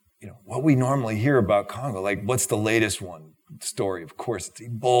 what we normally hear about Congo. Like, what's the latest one? Story, of course, it's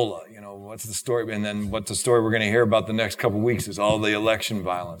Ebola. What's the story? And then what's the story we're going to hear about the next couple of weeks is all the election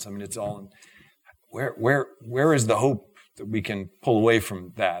violence. I mean, it's all. Where is the hope that we can pull away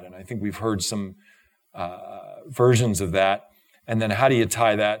from that? And I think we've heard some versions of that. And then how do you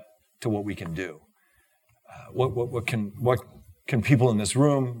tie that to what we can do? What can people in this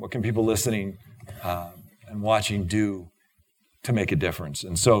room, what can people listening and watching do to make a difference?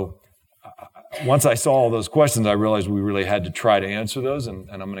 And so once I saw all those questions, I realized we really had to try to answer those, and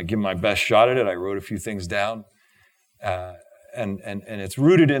I'm going to give my best shot at it. I wrote a few things down, and it's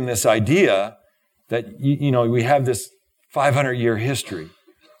rooted in this idea that we have this 500-year history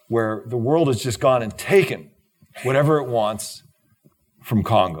where the world has just gone and taken whatever it wants from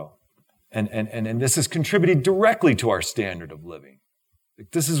Congo, and this has contributed directly to our standard of living.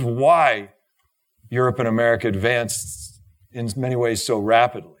 This is why Europe and America advanced in many ways so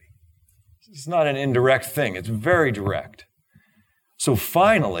rapidly. It's not an indirect thing. It's very direct. So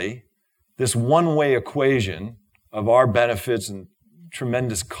finally, this one-way equation of our benefits and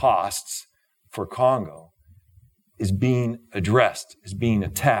tremendous costs for Congo is being addressed, is being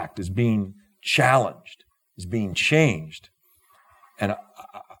attacked, is being challenged, is being changed. And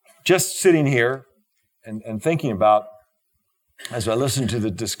just sitting here and thinking about, as I listened to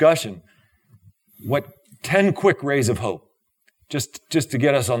the discussion, what 10 quick rays of hope, just to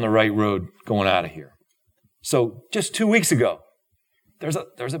get us on the right road going out of here. So just 2 weeks ago, there's a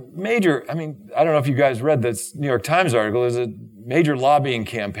major, I don't know if you guys read this New York Times article, there's a major lobbying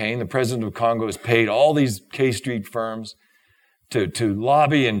campaign. The president of Congo has paid all these K Street firms to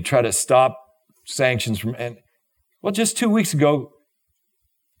lobby and try to stop sanctions from, just 2 weeks ago,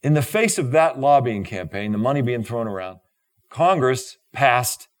 in the face of that lobbying campaign, the money being thrown around, Congress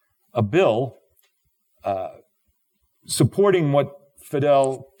passed a bill supporting what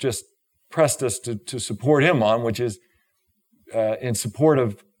Fidel just pressed us to support him on, which is in support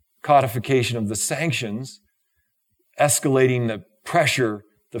of codification of the sanctions, escalating the pressure,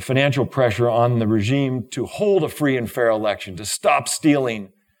 the financial pressure on the regime to hold a free and fair election, to stop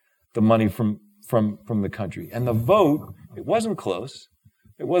stealing the money from the country. And the vote, it wasn't close.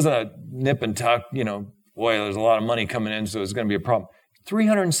 It wasn't a nip and tuck, boy, there's a lot of money coming in, so it's going to be a problem.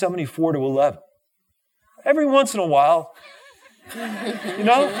 374-11. Every once in a while,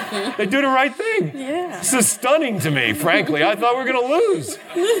 they do the right thing. Yeah. This is stunning to me, frankly. I thought we were going to lose.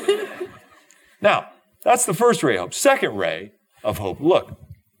 Now, that's the first ray of hope. Second ray of hope. Look,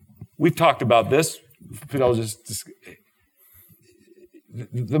 we've talked about this.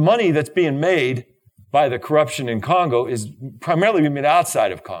 The money that's being made by the corruption in Congo is primarily being made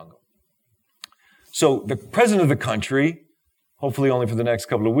outside of Congo. So the president of the country, hopefully only for the next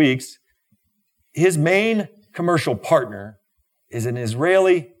couple of weeks, his main commercial partner is an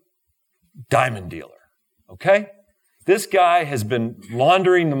Israeli diamond dealer, okay? This guy has been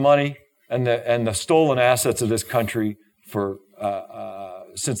laundering the money and the stolen assets of this country for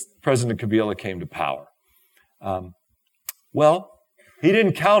since President Kabila came to power. He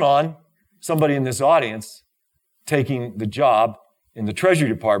didn't count on somebody in this audience taking the job in the Treasury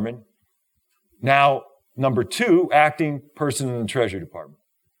Department. Now, number 2, acting person in the Treasury Department.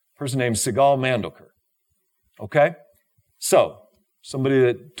 Person named Sigal Mandelker. Okay? So, somebody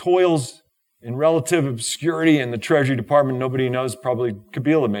that toils in relative obscurity in the Treasury Department, nobody knows, probably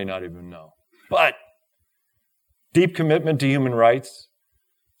Kabila may not even know. But deep commitment to human rights.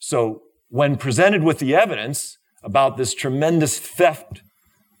 So, when presented with the evidence about this tremendous theft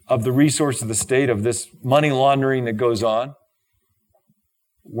of the resource of the state, of this money laundering that goes on,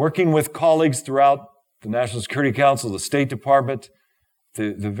 working with colleagues throughout the National Security Council, the State Department,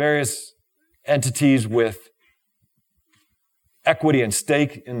 the various entities with equity and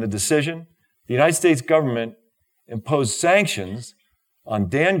stake in the decision, the United States government imposed sanctions on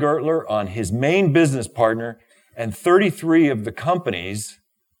Dan Gertler, on his main business partner, and 33 of the companies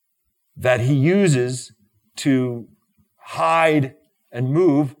that he uses to hide and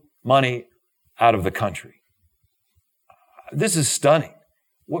move money out of the country. This is stunning.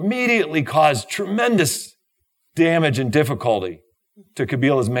 What immediately caused tremendous damage and difficulty to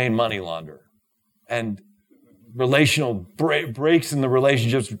Kabila's main money launderer, and relational breaks in the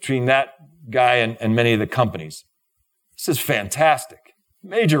relationships between that guy and many of the companies. This is fantastic.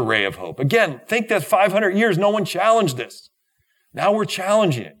 Major ray of hope. Again, think that 500 years, no one challenged this. Now we're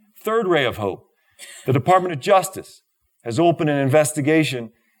challenging it. Third ray of hope. The Department of Justice has opened an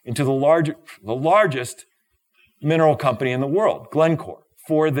investigation into the largest mineral company in the world, Glencore,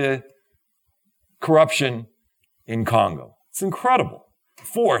 for the corruption in Congo. It's incredible.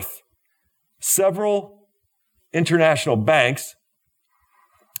 Fourth, several international banks,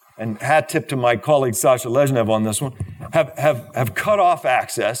 and hat tip to my colleague Sasha Lezhnev on this one, have cut off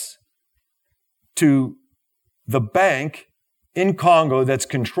access to the bank in Congo that's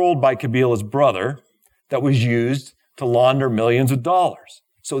controlled by Kabila's brother that was used to launder millions of dollars.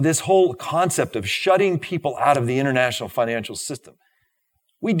 So this whole concept of shutting people out of the international financial system,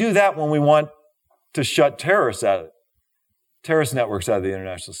 we do that when we want to shut terrorist networks out of the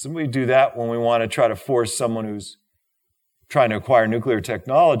international system. We do that when we want to try to force someone who's trying to acquire nuclear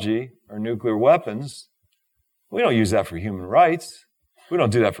technology or nuclear weapons. We don't use that for human rights. We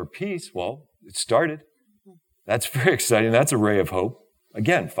don't do that for peace. Well, it started. That's very exciting. That's a ray of hope.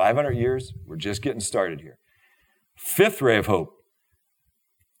 Again, 500 years, we're just getting started here. Fifth ray of hope.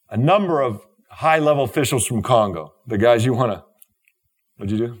 A number of high-level officials from Congo, the guys you want to,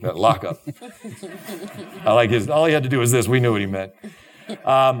 what'd you do? That lockup. I like his, all he had to do was this. We knew what he meant.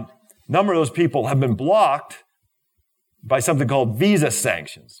 Number of those people have been blocked by something called visa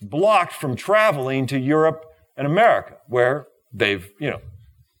sanctions, blocked from traveling to Europe and America, where they've,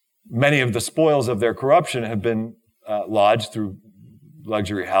 many of the spoils of their corruption have been lodged through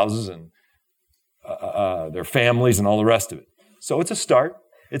luxury houses and their families and all the rest of it. So it's a start.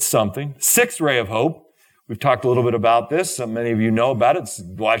 It's something. Sixth ray of hope. We've talked a little bit about this. Many of you know about it. It's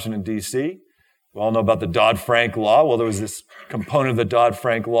Washington, D.C. We all know about the Dodd-Frank law. Well, there was this component of the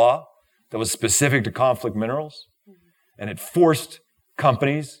Dodd-Frank law that was specific to conflict minerals, and it forced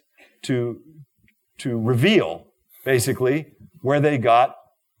companies to reveal, basically, where they got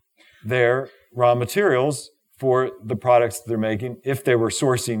their raw materials for the products that they're making if they were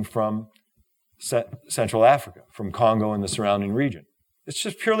sourcing from Central Africa, from Congo and the surrounding region. It's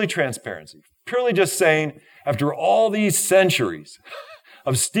just purely transparency, purely just saying, after all these centuries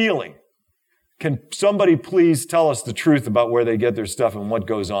of stealing, can somebody please tell us the truth about where they get their stuff and what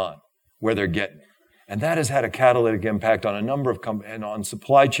goes on, where they're getting it? And that has had a catalytic impact on a number of companies and on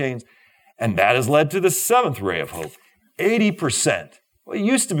supply chains, and that has led to the seventh ray of hope. 80%. Well, it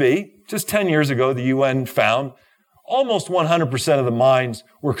used to be, just 10 years ago, the UN found almost 100% of the mines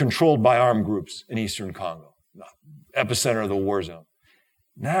were controlled by armed groups in eastern Congo, epicenter of the war zone.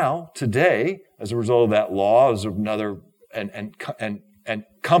 Now, today, as a result of that law, as another, and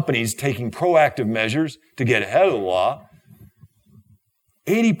companies taking proactive measures to get ahead of the law,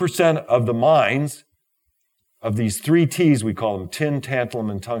 80% of the mines of these 3 T's, we call them, tin, tantalum,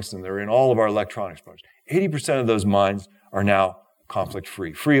 and tungsten, they're in all of our electronics parts. 80% of those mines are now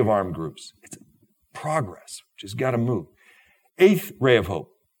conflict-free, free of armed groups. It's progress, which has got to move. Eighth ray of hope.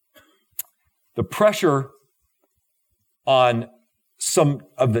 The pressure on some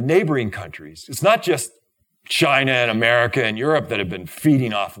of the neighboring countries, it's not just China and America and Europe that have been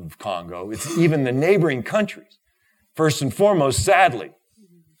feeding off of Congo, it's even the neighboring countries. First and foremost, sadly,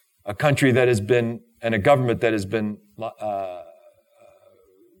 a country that has been, and a government that has been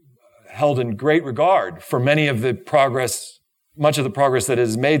held in great regard for many of the progress, much of the progress that it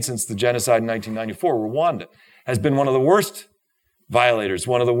has made since the genocide in 1994, Rwanda, has been one of the worst violators,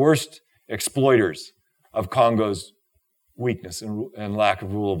 one of the worst exploiters of Congo's weakness and lack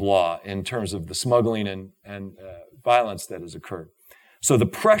of rule of law in terms of the smuggling and violence that has occurred. So the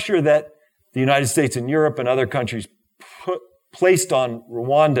pressure that the United States and Europe and other countries placed on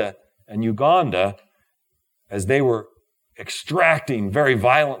Rwanda and Uganda as they were extracting very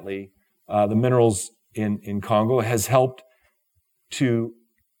violently the minerals in Congo has helped to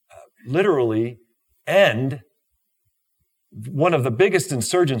literally end one of the biggest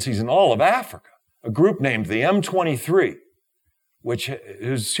insurgencies in all of Africa, a group named the M23,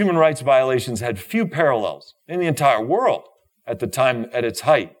 whose human rights violations had few parallels in the entire world at the time, at its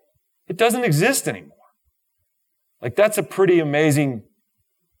height. It doesn't exist anymore. Like, that's a pretty amazing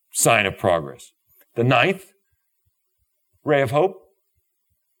sign of progress. The ninth ray of hope.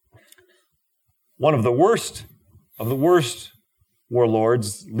 one of the worst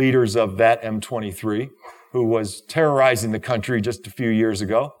warlords, leaders of that M23, who was terrorizing the country just a few years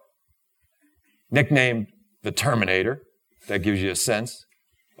ago, nicknamed the Terminator, that gives you a sense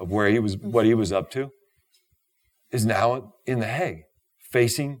of where he was, what he was up to, is now in The Hague,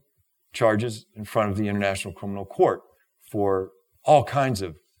 facing charges in front of the International Criminal Court for all kinds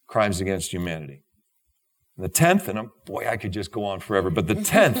of crimes against humanity. The 10th, and boy, I could just go on forever, but the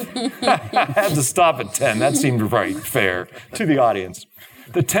 10th, I had to stop at 10. That seemed right, fair to the audience.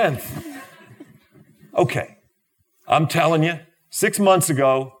 The 10th. Okay, I'm telling you, 6 months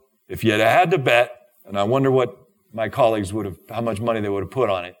ago, if you had to bet, and I wonder what my colleagues would have, how much money they would have put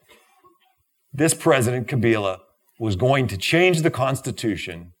on it, this President Kabila was going to change the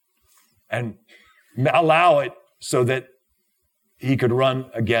Constitution and allow it so that he could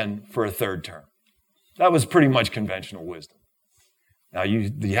run again for a third term. That was pretty much conventional wisdom. Now,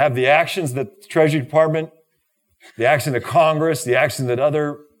 you have the actions that the Treasury Department, the action of Congress, the action that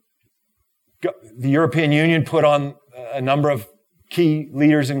the European Union put on a number of key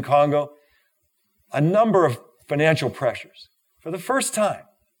leaders in Congo, a number of financial pressures. For the first time,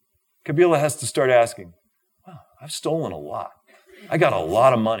 Kabila has to start asking, wow, I've stolen a lot. I got a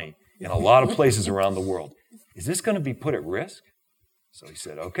lot of money in a lot of places around the world. Is this going to be put at risk? So he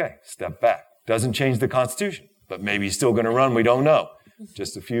said, okay, step back. Doesn't change the Constitution, but maybe he's still going to run. We don't know.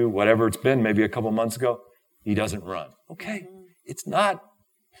 Just a few, whatever it's been, maybe a couple months ago, he doesn't run. Okay, it's not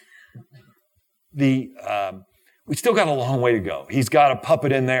we still got a long way to go. He's got a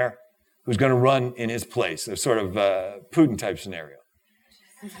puppet in there who's going to run in his place, a sort of Putin type scenario.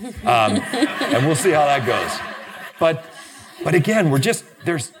 And we'll see how that goes. But again,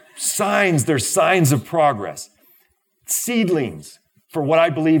 there's signs of progress. Seedlings for what I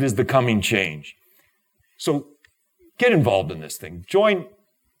believe is the coming change. So get involved in this thing. Join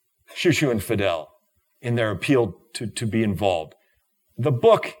Shushu and Fidel in their appeal to be involved. The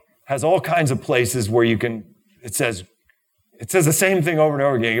book has all kinds of places where it says the same thing over and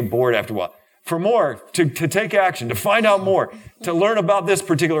over again. You get bored after a while. For more, to take action, to find out more, to learn about this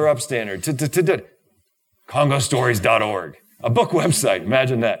particular upstander, congostories.org, a book website,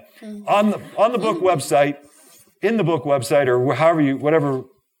 imagine that. On the book website, in the book website, or however whatever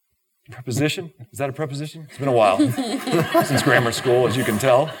preposition, is that a preposition? It's been a while since grammar school, as you can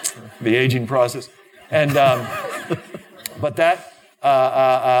tell, the aging process. And, but that,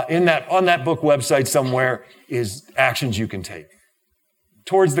 on that book website somewhere is actions you can take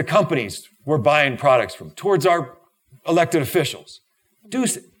towards the companies we're buying products from, towards our elected officials. Do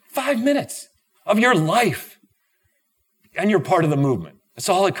 5 minutes of your life, and you're part of the movement. That's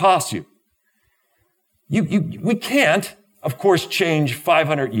all it costs you. We can't, of course, change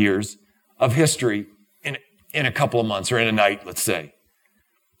 500 years of history in a couple of months or in a night, let's say.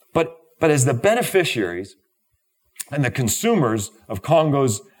 But as the beneficiaries and the consumers of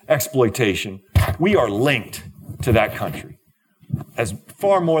Congo's exploitation, we are linked to that country as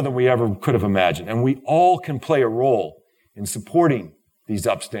far more than we ever could have imagined. And we all can play a role in supporting these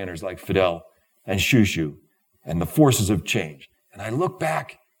upstanders like Fidel and Shushu and the forces of change. And I look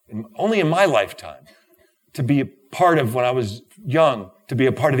back, only in my lifetime, to be a part of, when I was young, to be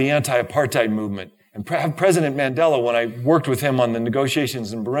a part of the anti-apartheid movement. And have President Mandela, when I worked with him on the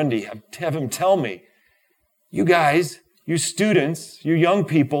negotiations in Burundi, have him tell me, you guys, you students, you young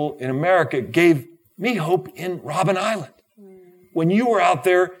people in America gave me hope in Robben Island. When you were out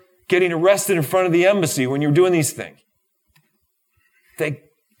there getting arrested in front of the embassy, when you were doing these things, they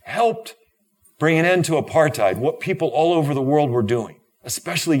helped bring an end to apartheid, what people all over the world were doing,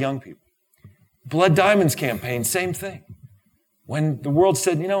 especially young people. Blood Diamonds campaign, same thing. When the world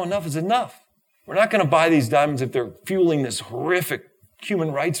said, enough is enough. We're not going to buy these diamonds if they're fueling this horrific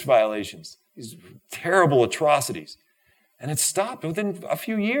human rights violations, these terrible atrocities. And it stopped within a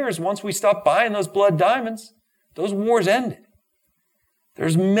few years. Once we stopped buying those blood diamonds, those wars ended.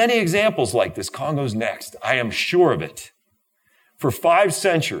 There's many examples like this. Congo's next. I am sure of it. For 5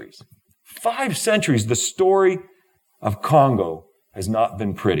 centuries, the story of Congo has not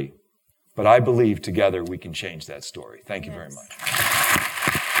been pretty. But I believe together we can change that story. Thank you very much.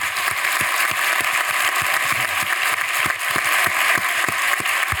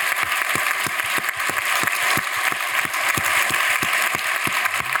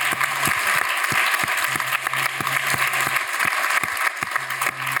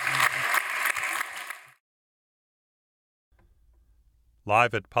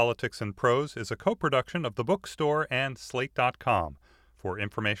 Live at Politics and Prose is a co-production of The Bookstore and Slate.com. For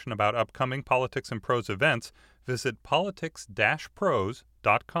information about upcoming Politics and Prose events, visit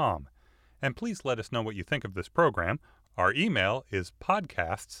politics-prose.com. And please let us know what you think of this program. Our email is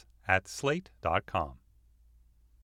podcasts at slate.com.